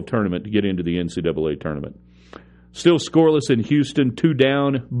Big 12 tournament to get into the NCAA tournament. Still scoreless in Houston, 2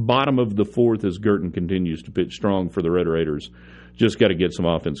 down, bottom of the 4th as Girton continues to pitch strong for the Red Raiders. Just got to get some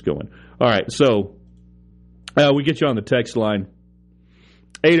offense going. All right, so we get you on the text line,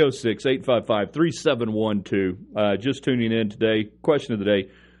 806-855-3712. Just tuning in today, question of the day.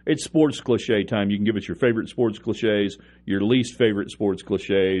 It's sports cliche time. You can give us your favorite sports cliches, your least favorite sports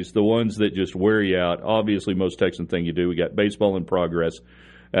cliches, the ones that just wear you out. Obviously, most Texan thing you do. We got baseball in progress.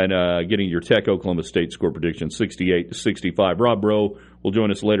 And getting your Tech Oklahoma State score prediction, 68-65. Rob Rowe will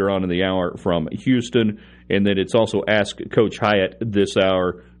join us later on in the hour from Houston. And then it's also Ask Coach Hyatt this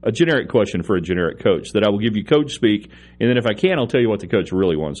hour, a generic question for a generic coach that I will give you coach speak. And then if I can, I'll tell you what the coach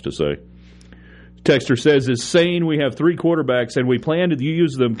really wants to say. Texter says, is saying we have 3 quarterbacks and we plan to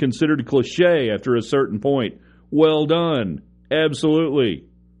use them considered a cliche after a certain point? Well done. Absolutely.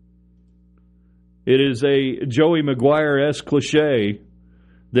 It is a Joey Maguire-esque cliche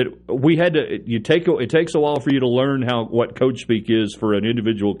that we had to. It takes a while for you to learn what coach speak is for an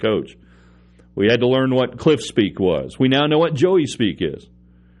individual coach. We had to learn what Cliff speak was. We now know what Joey speak is,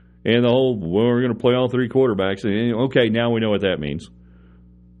 and the whole we're going to play all 3 quarterbacks. Okay, now we know what that means.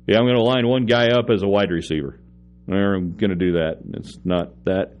 Yeah, I'm going to line one guy up as a wide receiver. I'm going to do that. It's not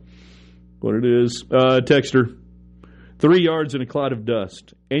that what it is. Texter, 3 yards in a cloud of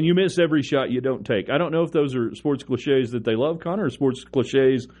dust. And you miss every shot you don't take. I don't know if those are sports cliches that they love, Connor, or sports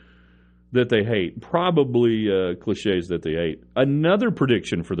cliches that they hate. Probably cliches that they hate. Another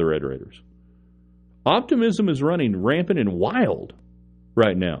prediction for the Red Raiders. Optimism is running rampant and wild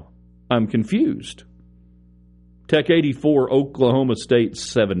right now. I'm confused. Tech 84, Oklahoma State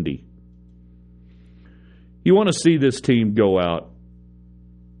 70. You want to see this team go out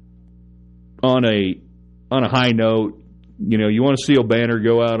on a high note. You know, you want to see O'Banner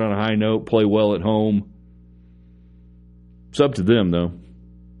go out on a high note, play well at home. It's up to them, though.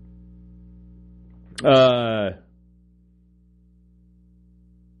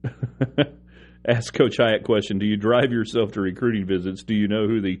 Ask Coach Hyatt question. Do you drive yourself to recruiting visits? Do you know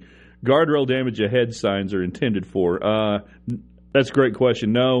who the guardrail damage ahead signs are intended for? That's a great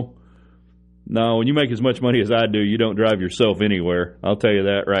question. No, when you make as much money as I do, you don't drive yourself anywhere. I'll tell you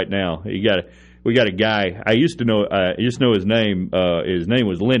that right now. We got a guy. I used to know his name. His name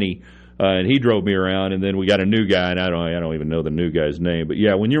was Lenny, and he drove me around. And then we got a new guy, and I don't even know the new guy's name. But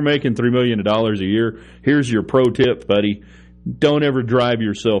yeah, when you're making $3 million a year, here's your pro tip, buddy: don't ever drive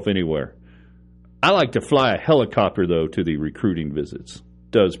yourself anywhere. I like to fly a helicopter though to the recruiting visits.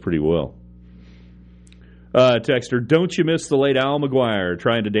 Does pretty well. Texter, don't you miss the late Al McGuire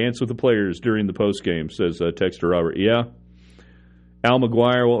trying to dance with the players during the postgame? Says Texter Robert. Yeah. Al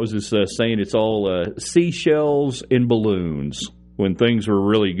McGuire, what was his saying? It's all seashells and balloons when things were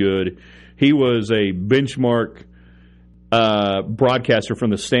really good. He was a benchmark broadcaster from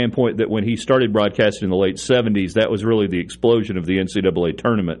the standpoint that when he started broadcasting in the late 70s, that was really the explosion of the NCAA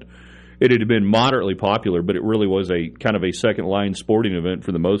tournament. It had been moderately popular, but it really was a kind of a second-line sporting event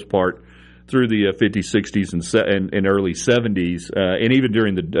for the most part through the 50s, 60s, and early 70s. And even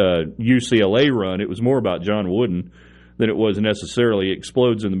during the UCLA run, it was more about John Wooden than it was necessarily. It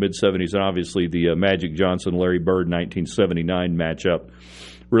explodes in the mid-'70s, and obviously the Magic Johnson-Larry Bird 1979 matchup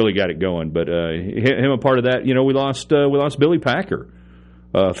really got it going. But him a part of that, we lost Billy Packer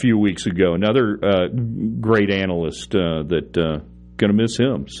a few weeks ago, another great analyst that going to miss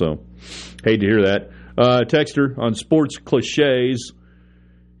him. So hate to hear that. Texter on sports cliches.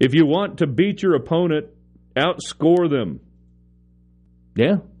 If you want to beat your opponent, outscore them.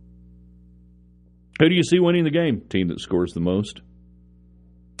 Yeah. Who do you see winning the game? Team that scores the most.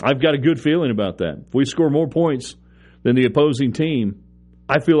 I've got a good feeling about that. If we score more points than the opposing team,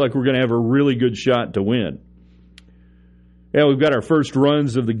 I feel like we're going to have a really good shot to win. Yeah, we've got our first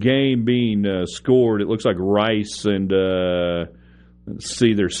runs of the game being scored. It looks like Rice and, let's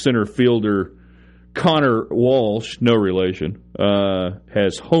see, their center fielder, Connor Walsh, no relation,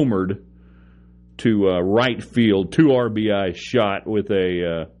 has homered to right field, 2 RBI shot with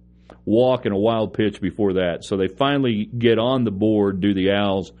a walk and a wild pitch before that. So they finally get on the board, do the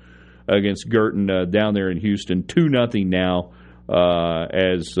Owls against Girton down there in Houston. 2-0 now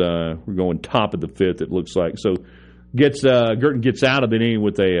as we're going top of the 5th, it looks like. So Girton gets out of the inning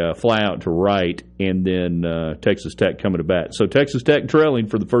with a fly out to right, and then Texas Tech coming to bat. So Texas Tech trailing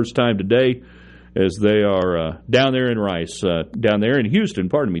for the first time today as they are down there in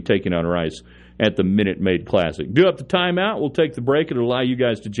Houston, taking on Rice at the Minute Maid Classic. Do up the timeout. We'll take the break. It'll allow you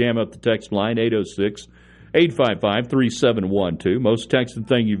guys to jam up the text line, 806-855-3712. Most texted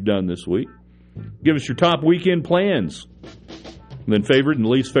thing you've done this week. Give us your top weekend plans. And then favorite and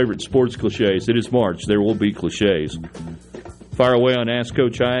least favorite sports cliches. It is March. There will be cliches. Fire away on Ask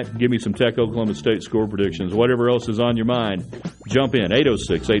Coach Hyatt. Give me some Tech Oklahoma State score predictions. Whatever else is on your mind, jump in.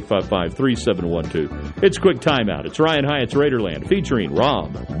 806-855-3712. It's Quick Timeout. It's Ryan Hyatt's Raiderland featuring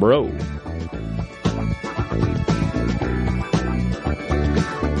Rob Bro.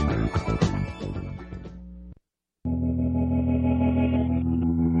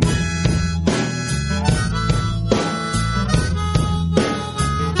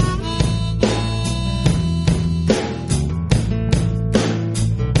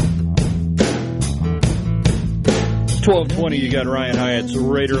 12:20, you got Ryan Hyatt's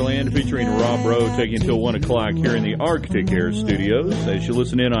Raiderland featuring Rob Rowe taking until 1 o'clock here in the Arctic Air Studios. As you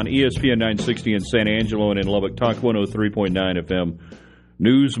listen in on ESPN 960 in San Angelo and in Lubbock, Talk 103.9 FM,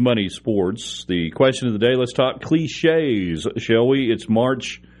 News, Money, Sports. The question of the day, let's talk cliches, shall we? It's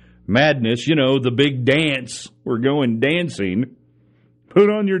March Madness, the big dance. We're going dancing. Put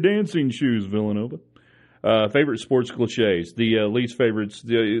on your dancing shoes, Villanova. Favorite sports cliches, the least favorites,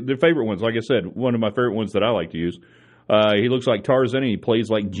 the favorite ones, like I said, one of my favorite ones that I like to use. He looks like Tarzan and he plays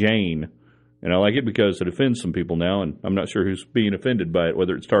like Jane. And I like it because it offends some people now, and I'm not sure who's being offended by it,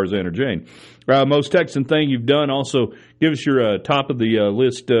 whether it's Tarzan or Jane. Most Texan thing you've done. Also, give us your top of the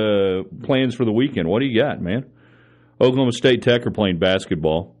list plans for the weekend. What do you got, man? Oklahoma State Tech are playing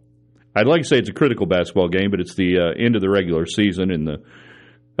basketball. I'd like to say it's a critical basketball game, but it's the end of the regular season, and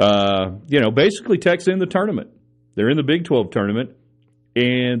basically Tech's in the tournament. They're in the Big 12 tournament,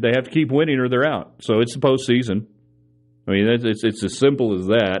 and they have to keep winning or they're out. So it's the postseason. I mean, it's as simple as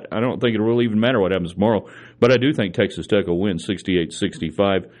that. I don't think it will even matter what happens tomorrow, but I do think Texas Tech will win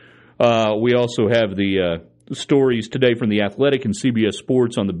 68-65. We also have the stories today from The Athletic and CBS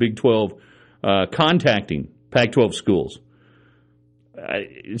Sports on the Big 12 contacting Pac-12 schools.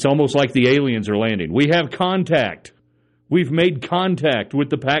 It's almost like the aliens are landing. We have contact. We've made contact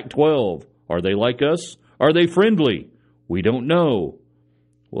with the Pac-12. Are they like us? Are they friendly? We don't know.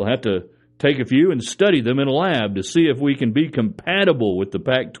 We'll have to take a few and study them in a lab to see if we can be compatible with the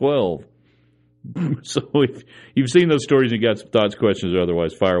Pac-12. So if you've seen those stories and got some thoughts, questions, or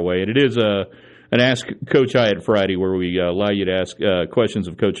otherwise, fire away. And it is an Ask Coach Hyatt Friday where we allow you to ask questions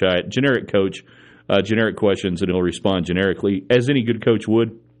of Coach Hyatt, generic coach, generic questions, and he'll respond generically, as any good coach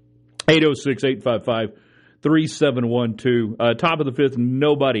would. 806-855-3712. Top of the 5th,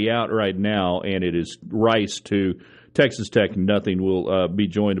 nobody out right now, and it is Rice 2, Texas Tech nothing. We'll be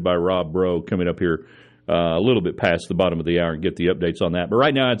joined by Rob Bro coming up here a little bit past the bottom of the hour and get the updates on that. But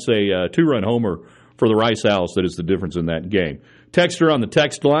right now, I'd say a 2-run homer for the Rice Owls that is the difference in that game. Texter on the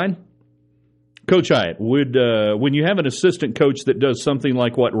text line. Coach Hyatt, when you have an assistant coach that does something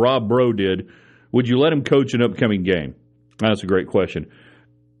like what Rob Bro did, would you let him coach an upcoming game? That's a great question.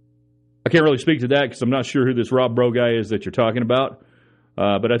 I can't really speak to that because I'm not sure who this Rob Bro guy is that you're talking about.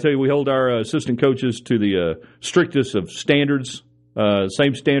 But I tell you, we hold our assistant coaches to the strictest of standards.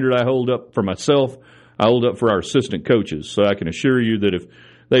 Same standard I hold up for myself, I hold up for our assistant coaches. So I can assure you that if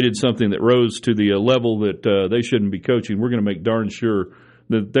they did something that rose to the level that they shouldn't be coaching, we're going to make darn sure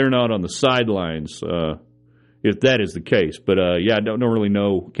that they're not on the sidelines if that is the case. But, I don't really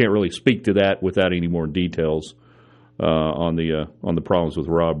know, can't really speak to that without any more details on the problems with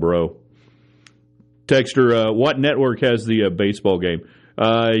Rob Bro. Texter, what network has the baseball game?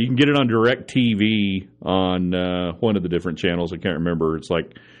 You can get it on DirecTV on one of the different channels. I can't remember. It's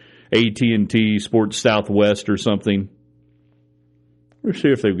like AT&T Sports Southwest or something. Let's see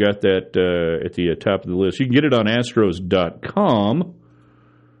if they've got that at the top of the list. You can get it on Astros.com.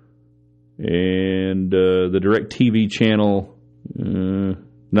 And the DirecTV channel,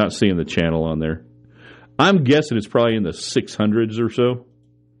 not seeing the channel on there. I'm guessing it's probably in the 600s or so,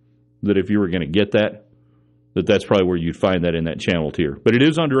 that if you were going to get that's probably where you'd find that in that channel tier. But it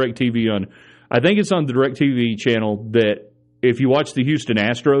is on DirecTV I think it's on the DirecTV channel that if you watch the Houston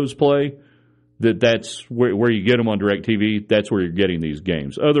Astros play, that's where you get them on DirecTV. That's where you're getting these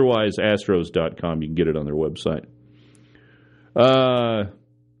games. Otherwise, Astros.com, you can get it on their website.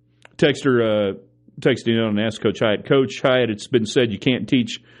 Texter texting in and asked Coach Hyatt. Coach Hyatt, it's been said you can't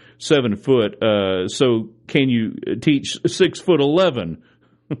teach 7 foot, so can you teach 6'11"?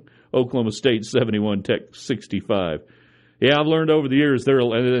 Oklahoma State 71, Tech 65. Yeah, I've learned over the years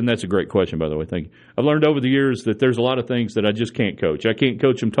and that's a great question, by the way. Thank you. I've learned over the years that there's a lot of things that I just can't coach. I can't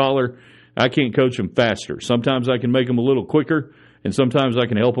coach them taller. I can't coach them faster. Sometimes I can make them a little quicker, and sometimes I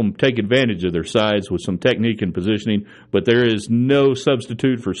can help them take advantage of their size with some technique and positioning. But there is no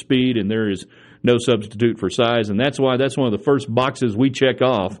substitute for speed, and there is no substitute for size, and that's why that's one of the first boxes we check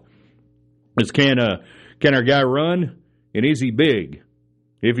off is can our guy run, and is he big?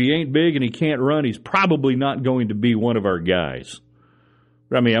 If he ain't big and he can't run, he's probably not going to be one of our guys.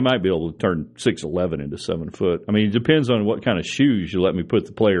 I mean, I might be able to turn 6'11" into 7 foot. I mean, it depends on what kind of shoes you let me put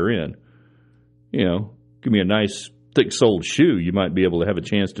the player in. You know, give me a nice thick-soled shoe, you might be able to have a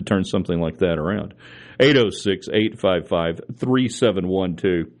chance to turn something like that around.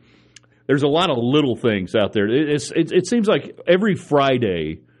 806-855-3712. There's a lot of little things out there. It seems like every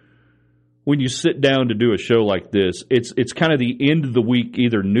Friday when you sit down to do a show like this, it's kind of the end of the week,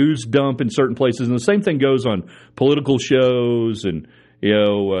 either news dump in certain places, and the same thing goes on political shows and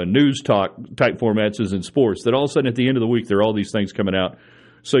news talk type formats as in sports, that all of a sudden at the end of the week there are all these things coming out.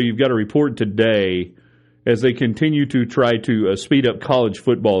 So you've got a report today as they continue to try to speed up college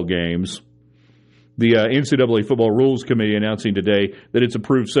football games. The NCAA Football Rules Committee announcing today that it's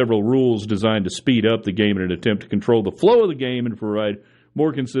approved several rules designed to speed up the game in an attempt to control the flow of the game and provide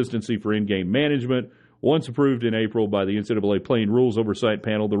more consistency for in-game management. Once approved in April by the NCAA Playing Rules Oversight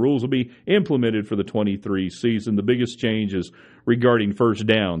Panel, the rules will be implemented for the 23 season. The biggest change is regarding first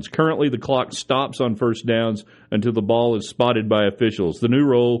downs. Currently, the clock stops on first downs until the ball is spotted by officials. The new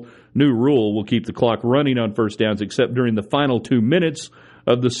rule will keep the clock running on first downs except during the final 2 minutes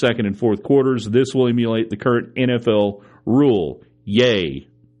of the second and fourth quarters. This will emulate the current NFL rule. Yay.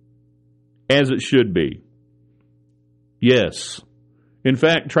 As it should be. Yes. In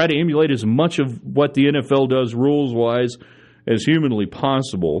fact, try to emulate as much of what the NFL does rules-wise as humanly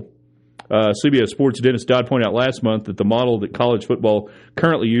possible. CBS Sports' Dennis Dodd pointed out last month that the model that college football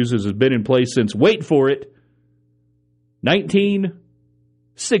currently uses has been in place since, wait for it,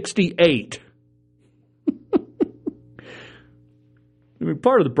 1968. I mean,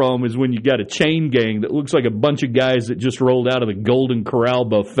 part of the problem is when you got a chain gang that looks like a bunch of guys that just rolled out of the Golden Corral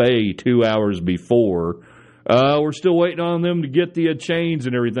buffet 2 hours before. We're still waiting on them to get the chains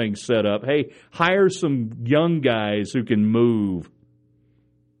and everything set up. Hey, hire some young guys who can move.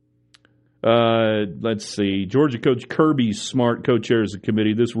 Let's see. Georgia coach Kirby Smart co-chairs the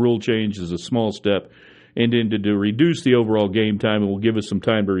committee. This rule change is a small step intended to reduce the overall game time and will give us some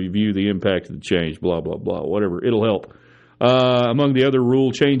time to review the impact of the change, blah, blah, blah, whatever. It'll help. Among the other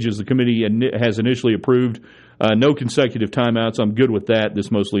rule changes the committee has initially approved, no consecutive timeouts. I'm good with that.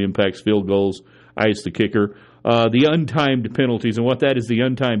 This mostly impacts field goals. Ice the kicker. The untimed penalties, and what that is, the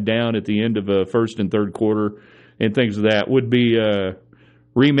untimed down at the end of a first and third quarter and things of that would be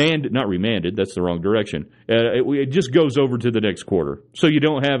remanded, not remanded, that's the wrong direction. It just goes over to the next quarter. So you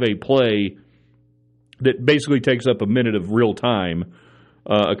don't have a play that basically takes up a minute of real time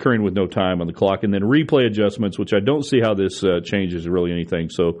occurring with no time on the clock, and then replay adjustments, which I don't see how this changes really anything,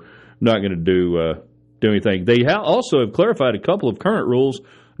 so I'm not going to do anything. They also have clarified a couple of current rules.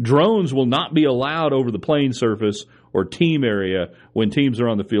 Drones will not be allowed over the playing surface or team area when teams are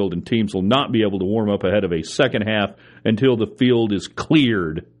on the field, and teams will not be able to warm up ahead of a second half until the field is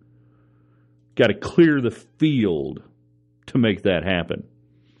cleared. Got to clear the field to make that happen.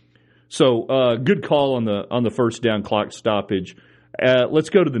 So, good call on the first down clock stoppage. Let's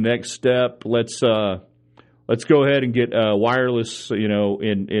go to the next step. Let's go ahead and get wireless,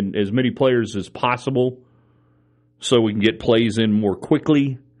 in as many players as possible, so we can get plays in more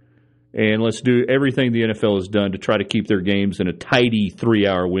quickly. And let's do everything the NFL has done to try to keep their games in a tidy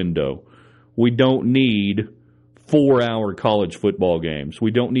 3-hour window. We don't need 4-hour college football games.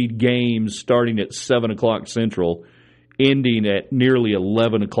 We don't need games starting at 7 o'clock Central, ending at nearly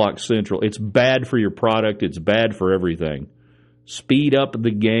 11 o'clock Central. It's bad for your product. It's bad for everything. Speed up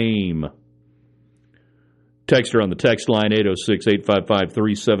the game. Texter on the text line,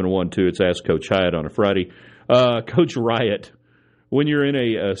 806-855-3712. It's Ask Coach Hyatt on a Friday. Coach Riot, when you're in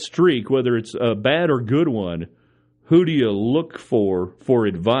a streak, whether it's a bad or good one, who do you look for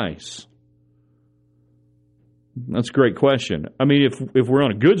advice? That's a great question. I mean, if we're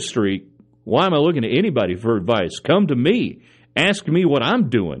on a good streak, why am I looking to anybody for advice? Come to me. Ask me what I'm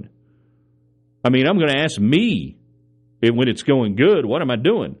doing. I mean, I'm going to ask me when it's going good, what am I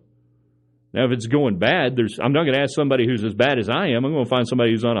doing? Now, if it's going bad, I'm not going to ask somebody who's as bad as I am. I'm going to find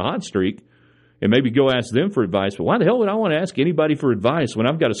somebody who's on a hot streak and maybe go ask them for advice. But why the hell would I want to ask anybody for advice when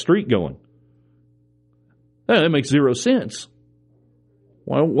I've got a streak going? That makes zero sense.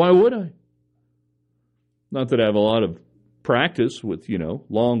 Why would I? Not that I have a lot of practice with,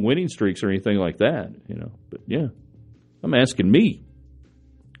 long winning streaks or anything like that, But, yeah, I'm asking me.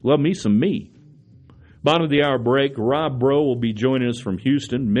 Love me some me. Bottom of the hour break, Rob Breaux will be joining us from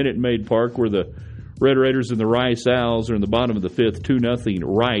Houston, Minute Maid Park, where the Red Raiders and the Rice Owls are in the bottom of the fifth, 2-0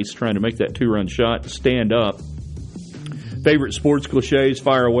 Rice, trying to make that two-run shot to stand up. Favorite sports cliches,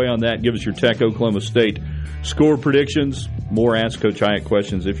 fire away on that. Give us your Tech Oklahoma State score predictions. More Ask Coach Hyatt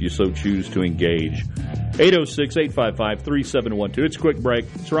questions if you so choose to engage. 806-855-3712. It's a quick break.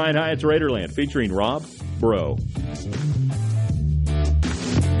 It's Ryan Hyatt's Raiderland featuring Rob Breaux.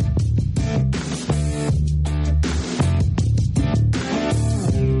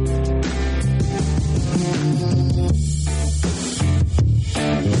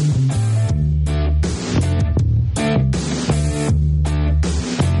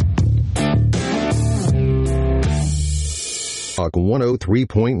 Talk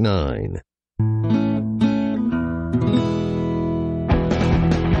 103.9.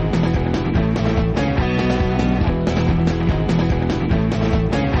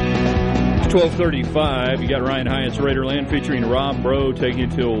 It's 12:35. You got Ryan Hyatt's Raiderland featuring Rob Breaux taking you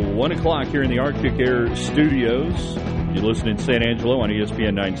till 1 o'clock here in the Arctic Air Studios. You're listening in San Angelo on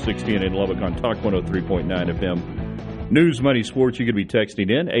ESPN 960 and in Lubbock on Talk 103.9 FM. News, money, sports, you could be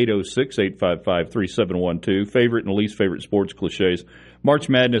texting in, 806-855-3712. Favorite and least favorite sports cliches. March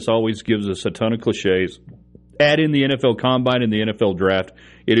Madness always gives us a ton of cliches. Add in the NFL Combine and the NFL Draft.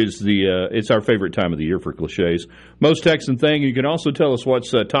 It's our favorite time of the year for cliches. Most Texan thing, you can also tell us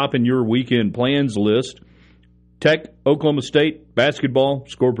what's top in your weekend plans list. Tech, Oklahoma State, basketball,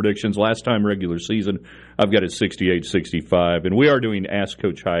 score predictions, last time regular season. I've got it 68-65. And we are doing Ask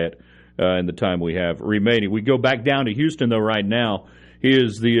Coach Hyatt. In the time we have remaining. We go back down to Houston, though, right now. He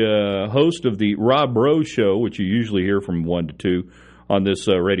is the host of the Rob Breaux Show, which you usually hear from 1 to 2 on this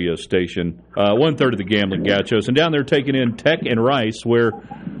radio station. 1/3 of the Gambling Gauchos. And down there taking in Tech and Rice, where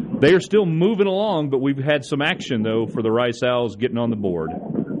they are still moving along, but we've had some action, though, for the Rice Owls getting on the board.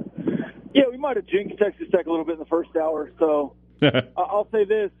 Yeah, we might have jinxed Texas Tech a little bit in the first hour, so I'll say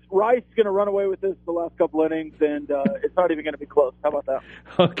this. Rice is going to run away with this the last couple innings, and it's not even going to be close. How about that?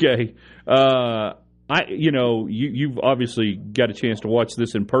 Okay. You've obviously got a chance to watch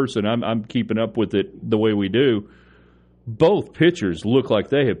this in person. I'm keeping up with it the way we do. Both pitchers look like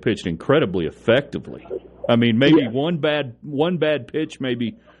they have pitched incredibly effectively. I mean, maybe one bad pitch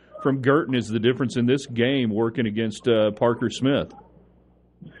maybe from Girton is the difference in this game working against Parker Smith.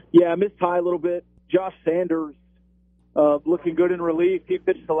 Yeah, I missed Ty a little bit. Josh Sanders looking good in relief. He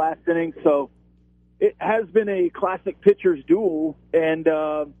pitched the last inning, so it has been a classic pitcher's duel. And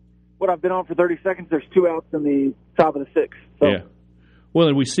what I've been on for 30 seconds, there's 2 outs in the top of the 6th. So. Yeah. Well,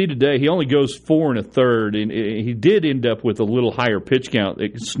 and we see today he only goes 4 1/3, and he did end up with a little higher pitch count.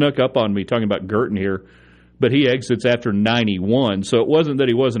 It snuck up on me talking about Girton here, but he exits after 91. So it wasn't that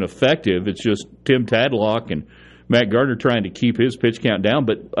he wasn't effective. It's just Tim Tadlock and Matt Gardner trying to keep his pitch count down.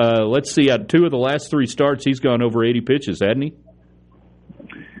 But let's see, out 2 of the last 3 starts, he's gone over 80 pitches, hadn't he?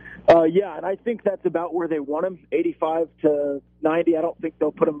 Yeah, and I think that's about where they want him, 85 to 90. I don't think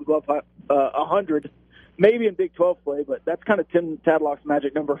they'll put him above 100. Maybe in Big 12 play, but that's kind of Tim Tadlock's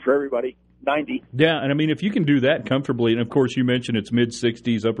magic number for everybody, 90. Yeah, and I mean, if you can do that comfortably, and of course you mentioned it's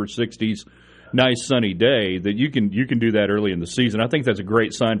mid-60s, upper 60s, nice sunny day, that you can do that early in the season. I think that's a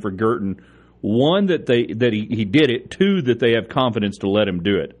great sign for Girton. 1, that he did it. 2, that they have confidence to let him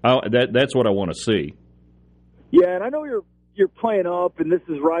do it. That's what I want to see. Yeah, and I know you're playing up, and this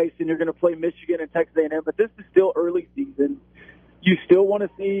is Rice, and you're going to play Michigan and Texas A&M, but this is still early season. You still want to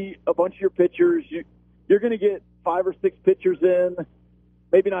see a bunch of your pitchers. You're going to get 5 or 6 pitchers in,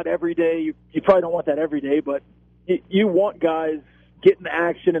 maybe not every day. You probably don't want that every day, but you want guys getting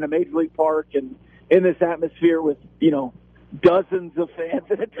action in a major league park and in this atmosphere with, dozens of fans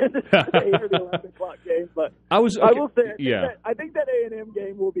in attendance today for the 11 o'clock game. But I will say, I think that A&M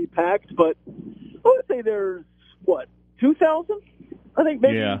game will be packed, but I would say there's, 2,000? I think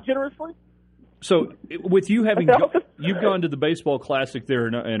maybe generously. So with you you've gone to the baseball classic there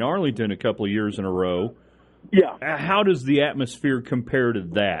in Arlington a couple of years in a row. Yeah. How does the atmosphere compare to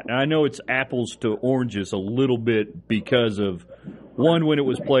that? And I know it's apples to oranges a little bit because of, 1, when it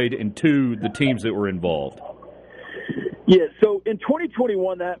was played, and 2, the teams that were involved. Yeah, so in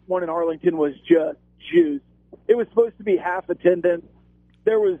 2021, that one in Arlington was just juice. It was supposed to be half attendance.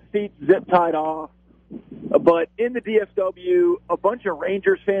 There was seats zip-tied off. But in the DFW, a bunch of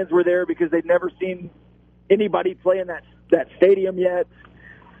Rangers fans were there because they'd never seen anybody play in that stadium yet.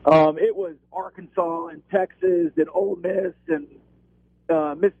 It was Arkansas and Texas and Ole Miss and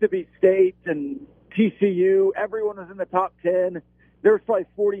Mississippi State and TCU. Everyone was in the top 10. There was probably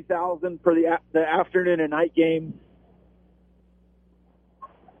 40,000 for the afternoon and night game.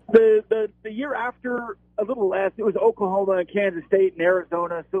 The year after, a little less. It was Oklahoma and Kansas State and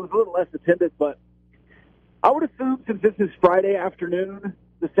Arizona, so it was a little less attended. But I would assume since this is Friday afternoon,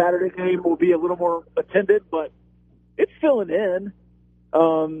 the Saturday game will be a little more attended, but it's filling in.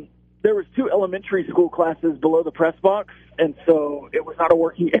 There was 2 elementary school classes below the press box, and so it was not a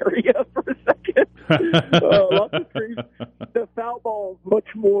working area for a second. Lots of screams. The foul ball is much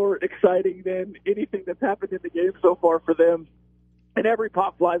more exciting than anything that's happened in the game so far for them. And every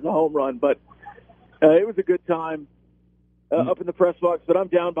pop fly is a home run, but it was a good time up in the press box. But I'm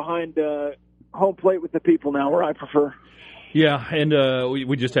down behind home plate with the people now, where I prefer. Yeah, and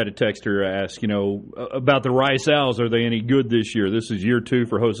we just had a texter ask, about the Rice Owls. Are they any good this year? This is year 2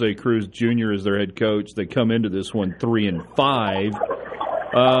 for Jose Cruz Jr. as their head coach. They come into this one 3-5.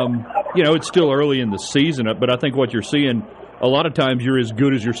 It's still early in the season, but I think what you're seeing, a lot of times you're as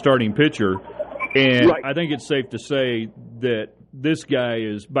good as your starting pitcher. And right. I think it's safe to say that this guy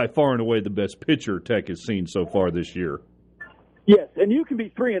is by far and away the best pitcher Tech has seen so far this year. Yes, and you can be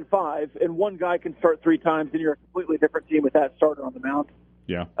 3-5, and one guy can start 3 times, and you're a completely different team with that starter on the mound.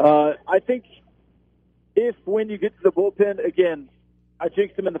 Yeah. I think when you get to the bullpen, again, I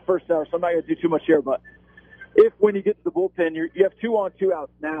jinxed him in the first hour, so I'm not going to do too much here, but when you get to the bullpen, you have 2 on, 2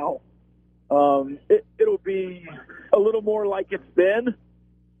 outs now. It'll be a little more like it's been.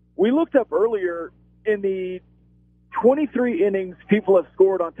 We looked up earlier in the 23 innings people have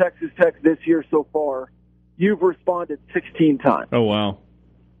scored on Texas Tech this year so far. You've responded 16 times. Oh, wow.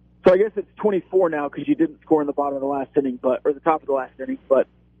 So I guess it's 24 now because you didn't score in the bottom of the last inning, or the top of the last inning. But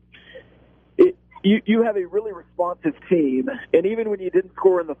you have a really responsive team, and even when you didn't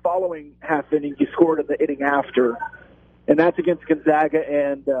score in the following half inning, you scored in the inning after, and that's against Gonzaga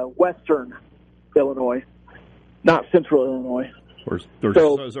and Western Illinois, not Central Illinois.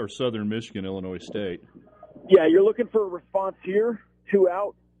 Or Southern Michigan, Illinois State. Yeah, you're looking for a response here, 2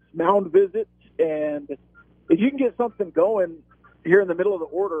 outs, mound visits, and if you can get something going here in the middle of the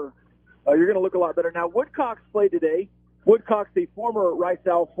order, you're going to look a lot better. Now, Woodcock's played today. Woodcock's a former Rice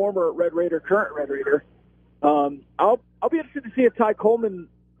Owl, former Red Raider, current Red Raider. I'll be interested to see if Ty Coleman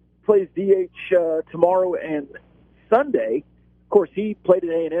plays DH tomorrow and Sunday. Of course, he played at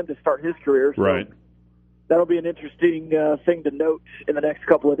A&M to start his career. So right. That'll be an interesting thing to note in the next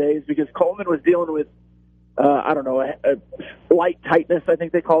couple of days because Coleman was dealing with, a light tightness, I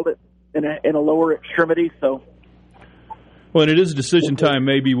think they called it, in a lower extremity. So, well, and it is decision time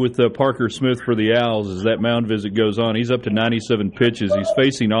maybe with Parker Smith for the Owls as that mound visit goes on. He's up to 97 pitches. He's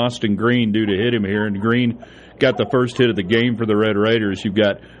facing Austin Green due to hit him here, and Green got the first hit of the game for the Red Raiders. You've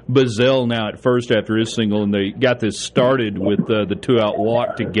got Bazell now at first after his single, and they got this started with the 2-out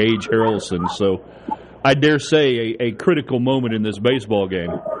walk to Gage Harrelson. So I dare say a critical moment in this baseball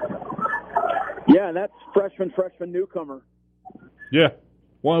game. Yeah, that's freshman newcomer. Yeah.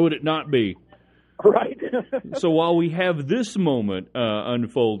 Why would it not be? Right. So while we have this moment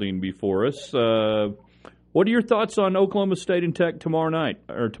unfolding before us, what are your thoughts on Oklahoma State and Tech tomorrow night,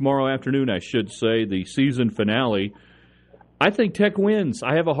 or tomorrow afternoon, I should say, the season finale? I think Tech wins.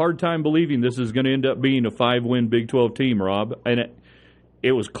 I have a hard time believing this is going to end up being a 5-win Big 12 team, Rob. And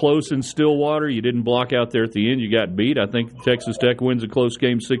it was close in Stillwater. You didn't block out there at the end. You got beat. I think Texas Tech wins a close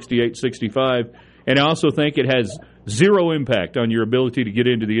game 68-65. And I also think it has zero impact on your ability to get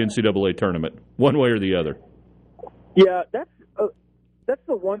into the NCAA tournament, one way or the other. Yeah, that's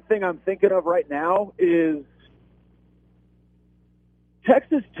the one thing I'm thinking of right now is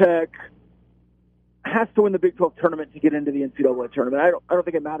Texas Tech has to win the Big 12 tournament to get into the NCAA tournament. I don't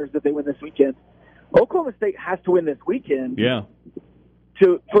think it matters if they win this weekend. Oklahoma State has to win this weekend. Yeah.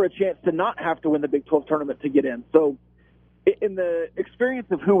 For a chance to not have to win the Big 12 tournament to get in. So in the experience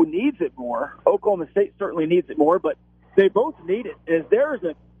of who needs it more, Oklahoma State certainly needs it more, but they both need it. Is there a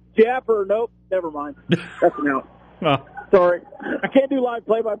japper? Nope, never mind. That's an out. Oh. Sorry. I can't do live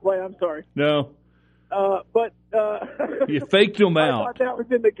play-by-play. I'm sorry. No. But you faked them out. I thought that was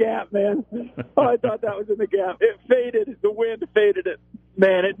in the gap, man. I thought that was in the gap. It faded. The wind faded it.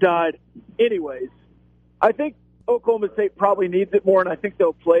 Man, it died. Anyways, I think Oklahoma State probably needs it more, and I think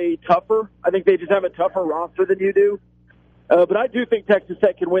they'll play tougher. I think they just have a tougher roster than you do. But I do think Texas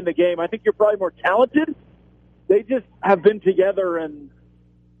Tech can win the game. I think you're probably more talented they just have been together, and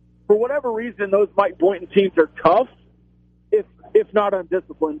for whatever reason, those Mike Boynton teams are tough, if not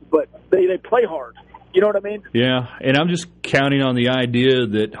undisciplined, but they play hard. You know what I mean? Yeah, and I'm just counting on the idea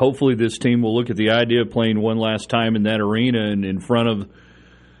that hopefully this team will look at the idea of playing one last time in that arena and in front of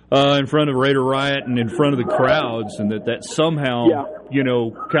Raider Riot and in front of the crowds, and that somehow,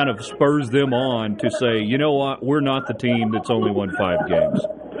 kind of spurs them on to say, you know what, we're not the team that's only won 5 games.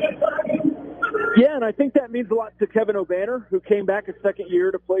 Yeah, and I think that means a lot to Kevin O'Banner, who came back a second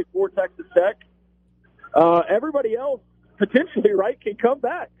year to play for Texas Tech. Everybody else, potentially, right, can come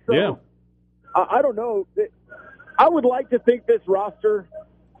back. So, yeah. I don't know. I would like to think this roster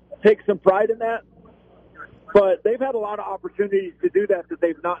takes some pride in that, but they've had a lot of opportunities to do that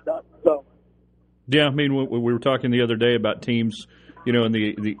they've not done. So, yeah, I mean, we were talking the other day about teams, and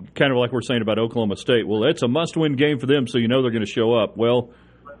the kind of like we're saying about Oklahoma State. Well, it's a must-win game for them, so they're going to show up. Well,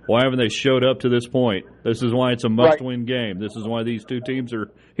 why haven't they showed up to this point? This is why it's a must-win game. This is why these two teams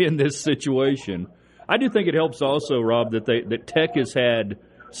are in this situation. I do think it helps also, Rob, that Tech has had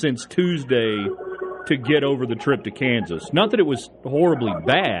since Tuesday to get over the trip to Kansas. Not that it was horribly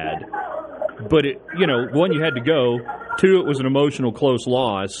bad, but one, you had to go. 2, it was an emotional close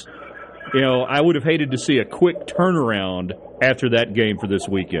loss. I would have hated to see a quick turnaround after that game for this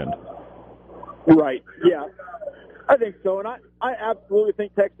weekend. Right, yeah. I think so, and I absolutely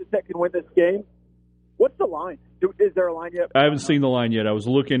think Texas Tech can win this game. What's the line? Is there a line yet? I haven't seen the line yet. I was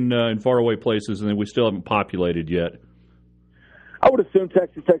looking in faraway places, and we still haven't populated yet. I would assume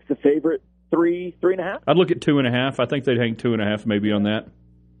Texas Tech's the favorite. 3.5? I'd look at 2.5. I think they'd hang 2.5 maybe on that.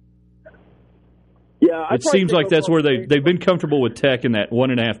 Yeah, it seems like that's where they've been comfortable with Tech in that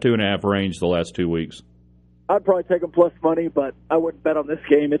 1.5, 2.5 range the last 2 weeks. I'd probably take them plus money, but I wouldn't bet on this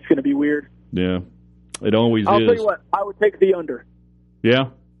game. It's going to be weird. Yeah, it always is. I'll tell you what, I would take the under.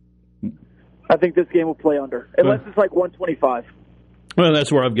 Yeah? I think this game will play under, unless it's like 125. Well,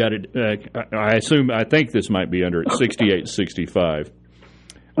 that's where I've got it. I think this might be under at 68-65.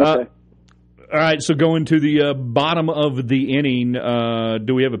 Okay. All right, so going to the bottom of the inning,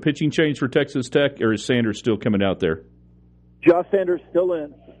 do we have a pitching change for Texas Tech, or is Sanders still coming out there? Josh Sanders still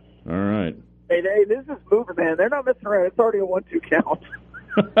in. All right. Hey, this is moving, man. They're not messing around. It's already a 1-2 count.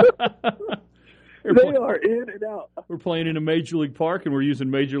 They are in and out. We're playing in a Major League Park, and we're using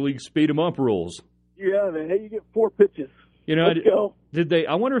Major League speed-em-up rules. Yeah, man. Hey, you get 4 pitches. Let's go. Did they?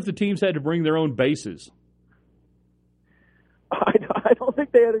 I wonder if the teams had to bring their own bases. I don't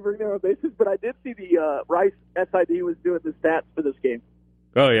think they had to bring their own bases, but I did see the Rice SID was doing the stats for this game.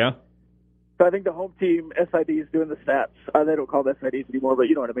 Oh, yeah? So I think the home team SID is doing the stats. They don't call them SIDs anymore, but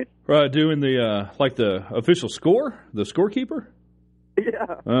you know what I mean. Right, doing the the official score, the scorekeeper.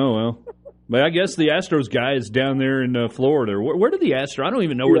 Yeah. Oh well, but I guess the Astros guy is down there in Florida. Where did the Astros? I don't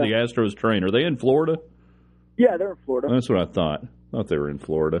even know where the Astros train. Are they in Florida? Yeah, they're in Florida. That's what I thought. I thought they were in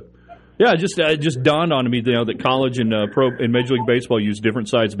Florida. Yeah, it just dawned on me that college and Major League Baseball use different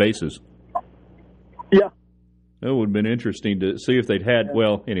size bases. Yeah. It would have been interesting to see if they'd had.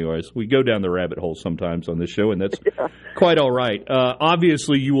 Well, anyways, we go down the rabbit hole sometimes on this show, and that's quite all right.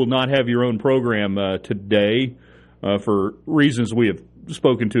 Obviously, you will not have your own program today for reasons we have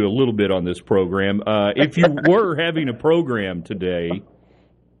spoken to a little bit on this program. If you were having a program today,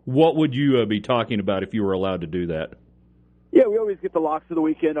 what would you be talking about if you were allowed to do that? Yeah, we always get the locks of the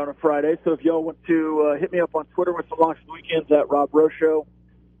weekend on a Friday, so if y'all want to hit me up on Twitter with some locks of the weekends at Rob Rowe Show.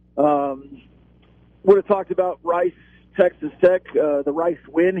 Would have talked about Rice, Texas Tech, the Rice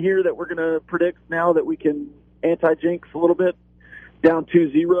win here that we're going to predict now that we can anti-jinx a little bit, down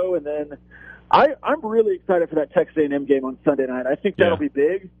 2-0. And then I'm really excited for that Texas A&M game on Sunday night. I think that'll be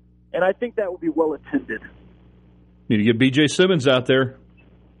big, and I think that will be well attended. Need to get B.J. Simmons out there.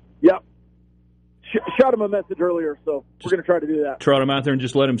 Yep. Shot him a message earlier, so we're going to try to do that. Trot him out there and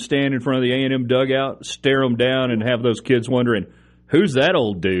just let him stand in front of the A&M dugout, stare him down, and have those kids wondering, who's that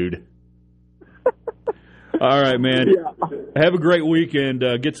old dude? All right, man. Yeah. Have a great weekend.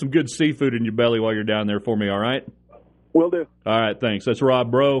 Get some good seafood in your belly while you're down there for me, all right? Will do. All right, thanks. That's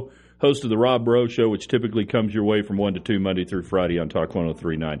Rob Rowe, host of the Rob Rowe Show, which typically comes your way from 1 to 2 Monday through Friday on Talk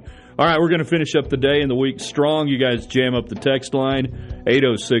 103.9. All right, we're going to finish up the day and the week strong. You guys jam up the text line,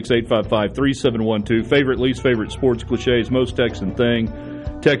 806-855-3712. Favorite, least favorite sports cliches, most Texan thing,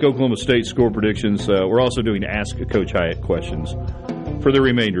 Tech Oklahoma State score predictions. We're also doing Ask Coach Hyatt questions for the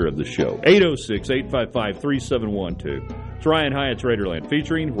remainder of the show. 806-855-3712. It's Ryan Hyatt's Raiderland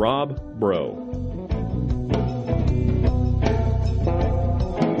featuring Rob Rowe.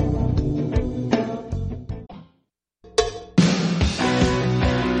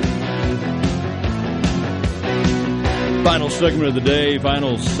 Final segment of the day,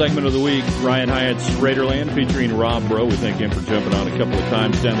 final segment of the week. Ryan Hyatt's Raiderland featuring Rob Breaux. We thank him for jumping on a couple of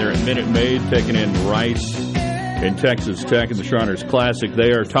times down there at Minute Maid, taking in Rice and Texas Tech in the Shriners Classic.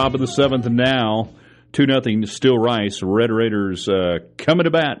 They are top of the seventh now, 2-0 still Rice. Red Raiders coming to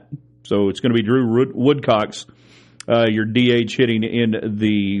bat. So it's going to be Drew Woodcocks, your DH hitting in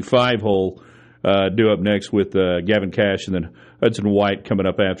the 5-hole, due up next with Gavin Cash and then Hudson White coming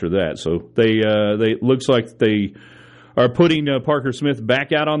up after that. So they looks like they are putting Parker Smith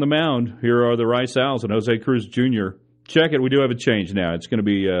back out on the mound. Here are the Rice Owls and Jose Cruz Jr. Check it. We do have a change now. It's going to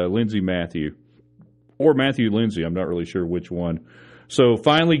be Lindsey Matthew or Matthew Lindsey. I'm not really sure which one. So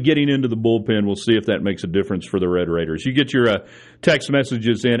finally getting into the bullpen. We'll see if that makes a difference for the Red Raiders. You get your text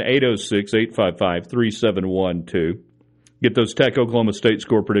messages in 806-855-3712. Get those Tech Oklahoma State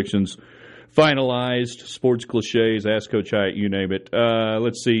score predictions finalized. Sports cliches, ask Coach Hyatt, you name it.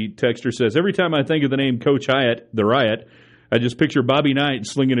 Let's see. Texter says, every time I think of the name Coach Hyatt, the Riot, I just picture Bobby Knight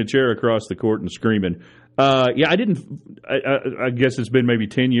slinging a chair across the court and screaming. I guess it's been maybe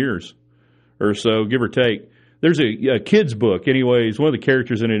 10 years or so, give or take. There's a kid's book. Anyways, one of the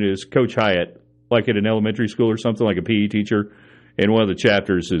characters in it is Coach Hyatt, like at an elementary school or something, like a PE teacher. And one of the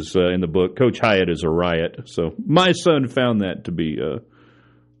chapters is in the book, Coach Hyatt is a riot. So my son found that to be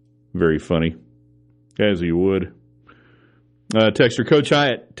very funny, as he would. Texter, Coach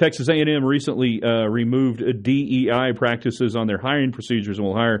Hyatt, Texas A&M recently removed DEI practices on their hiring procedures and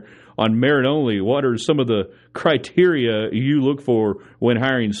will hire on merit only. What are some of the criteria you look for when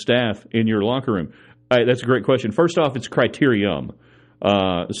hiring staff in your locker room? That's a great question. First off, it's criterium.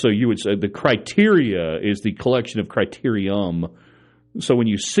 So you would say the criteria is the collection of criterium. So when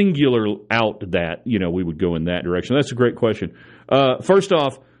you singular out that, we would go in that direction. That's a great question. First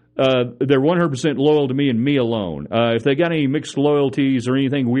off, they're 100% loyal to me and me alone. If they got any mixed loyalties or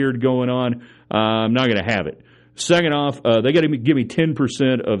anything weird going on, I'm not going to have it. Second off, they got to give me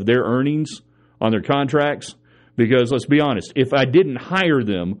 10% of their earnings on their contracts because, let's be honest, if I didn't hire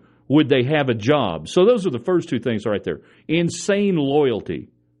them, would they have a job? So those are the first two things right there. Insane loyalty.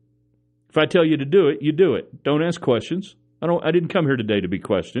 If I tell you to do it, you do it. Don't ask questions. I didn't come here today to be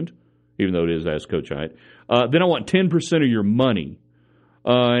questioned, even though it is Ask Coach Hyatt. Then I want 10% of your money.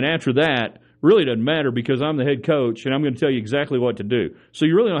 And after that, really doesn't matter because I'm the head coach and I'm going to tell you exactly what to do. So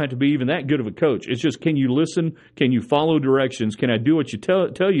you really don't have to be even that good of a coach. It's just, can you listen? Can you follow directions? Can I do what you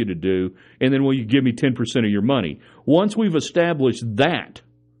tell you to do? And then will you give me 10% of your money? Once we've established that,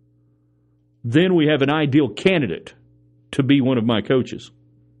 then we have an ideal candidate to be one of my coaches.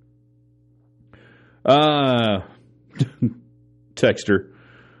 Texter,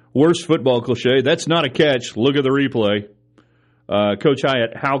 worst football cliche. That's not a catch. Look at the replay. Coach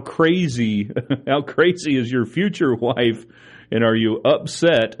Hyatt, how crazy is your future wife? And are you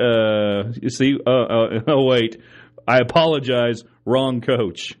upset? You see, oh wait, I apologize. Wrong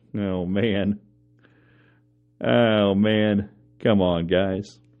coach. Oh man. Come on,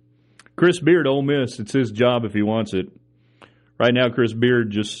 guys. Chris Beard, Ole Miss. It's his job if he wants it. Right now, Chris Beard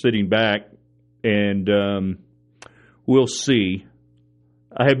just sitting back, and we'll see.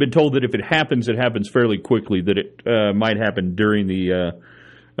 I have been told that if it happens fairly quickly. That it might happen during the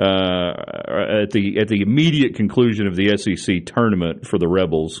at the immediate conclusion of the SEC tournament for the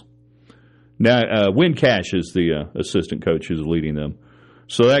Rebels. Now, Win Cash is the assistant coach who's leading them,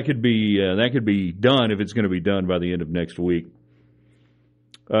 so that could be done if it's going to be done by the end of next week.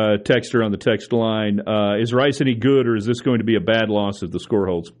 Texter on the text line: is Rice any good, or is this going to be a bad loss if the score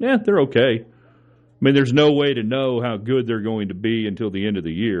holds? Yeah, they're okay. I mean, there's no way to know how good they're going to be until the end of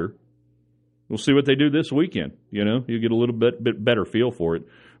the year. We'll see what they do this weekend. You get a little bit better feel for it.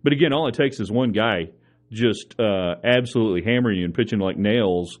 But again, all it takes is one guy just absolutely hammering you and pitching like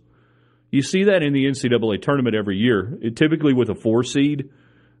nails. You see that in the NCAA tournament every year. Typically with a 4 seed,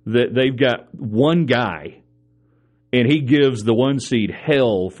 that they've got one guy, and he gives the 1 seed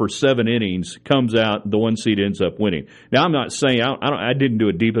hell for 7 innings, comes out, the 1 seed ends up winning. Now, I'm not saying I didn't do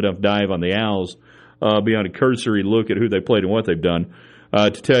a deep enough dive on the Owls beyond a cursory look at who they played and what they've done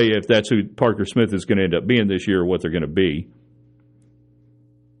to tell you if that's who Parker Smith is going to end up being this year or what they're going to be.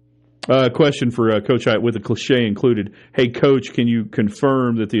 Question for Coach Hyatt with a cliche included. Hey, Coach, can you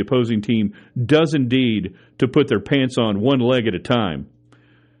confirm that the opposing team does indeed to put their pants on one leg at a time?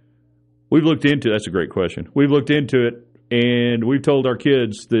 That's a great question. We've looked into it, and we've told our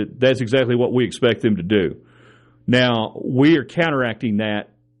kids that that's exactly what we expect them to do. Now, we are counteracting that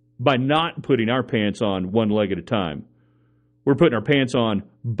by not putting our pants on one leg at a time. We're putting our pants on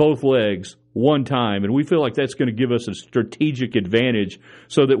both legs one time, and we feel like that's going to give us a strategic advantage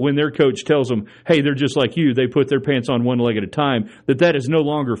so that when their coach tells them, hey, they're just like you, they put their pants on one leg at a time, that is no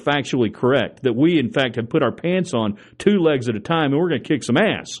longer factually correct, that we, in fact, have put our pants on two legs at a time, and we're going to kick some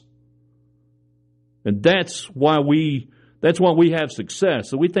ass. And that's why we have success,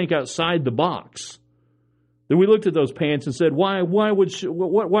 that we think outside the box. Then we looked at those pants and said, why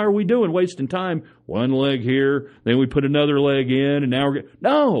are we doing wasting time? One leg here, then we put another leg in, and now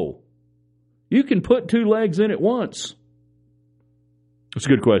no. You can put two legs in at once. It's a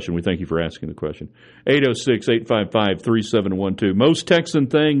good question. We thank you for asking the question. 806-855-3712. Most Texan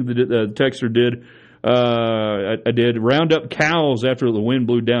thing the texter did, I did round up cows after the wind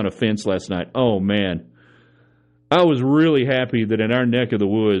blew down a fence last night. Oh, man. I was really happy that in our neck of the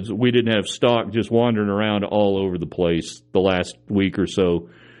woods, we didn't have stock just wandering around all over the place the last week or so,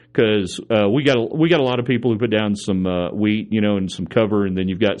 because we got a lot of people who put down some wheat, and some cover, and then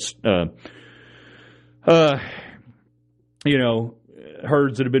you've got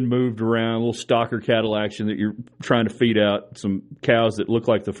herds that have been moved around, a little stalker cattle action that you're trying to feed out, some cows that look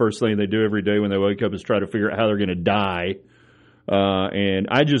like the first thing they do every day when they wake up is try to figure out how they're going to die. And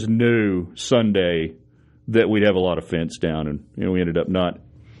I just knew Sunday that we'd have a lot of fence down, and we ended up not.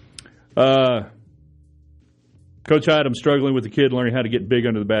 Coach Hyde, I'm struggling with the kid learning how to get big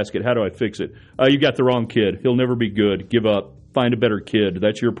under the basket. How do I fix it? You got the wrong kid. He'll never be good. Give up. Find a better kid.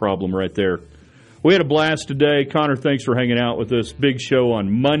 That's your problem right there. We had a blast today. Connor, thanks for hanging out with us. Big show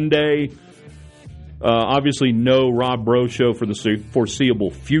on Monday. Obviously, no Rob Breaux show for the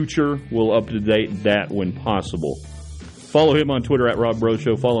foreseeable future. We'll update that when possible. Follow him on Twitter at Rob Breaux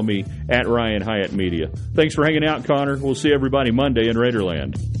Show. Follow me at Ryan Hyatt Media. Thanks for hanging out, Connor. We'll see everybody Monday in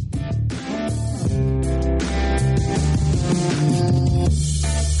Raiderland.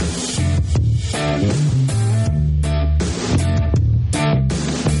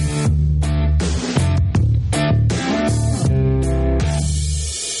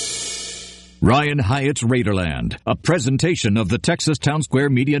 Ryan Hyatt's Raiderland, a presentation of the Texas Town Square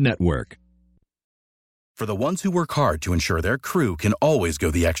Media Network. For the ones who work hard to ensure their crew can always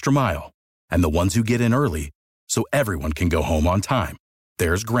go the extra mile, and the ones who get in early so everyone can go home on time,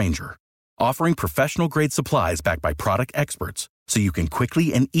 there's Grainger, offering professional-grade supplies backed by product experts so you can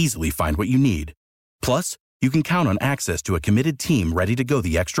quickly and easily find what you need. Plus, you can count on access to a committed team ready to go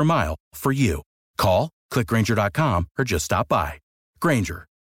the extra mile for you. Call, click Grainger.com, or just stop by. Grainger,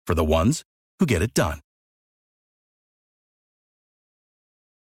 for the ones who get it done.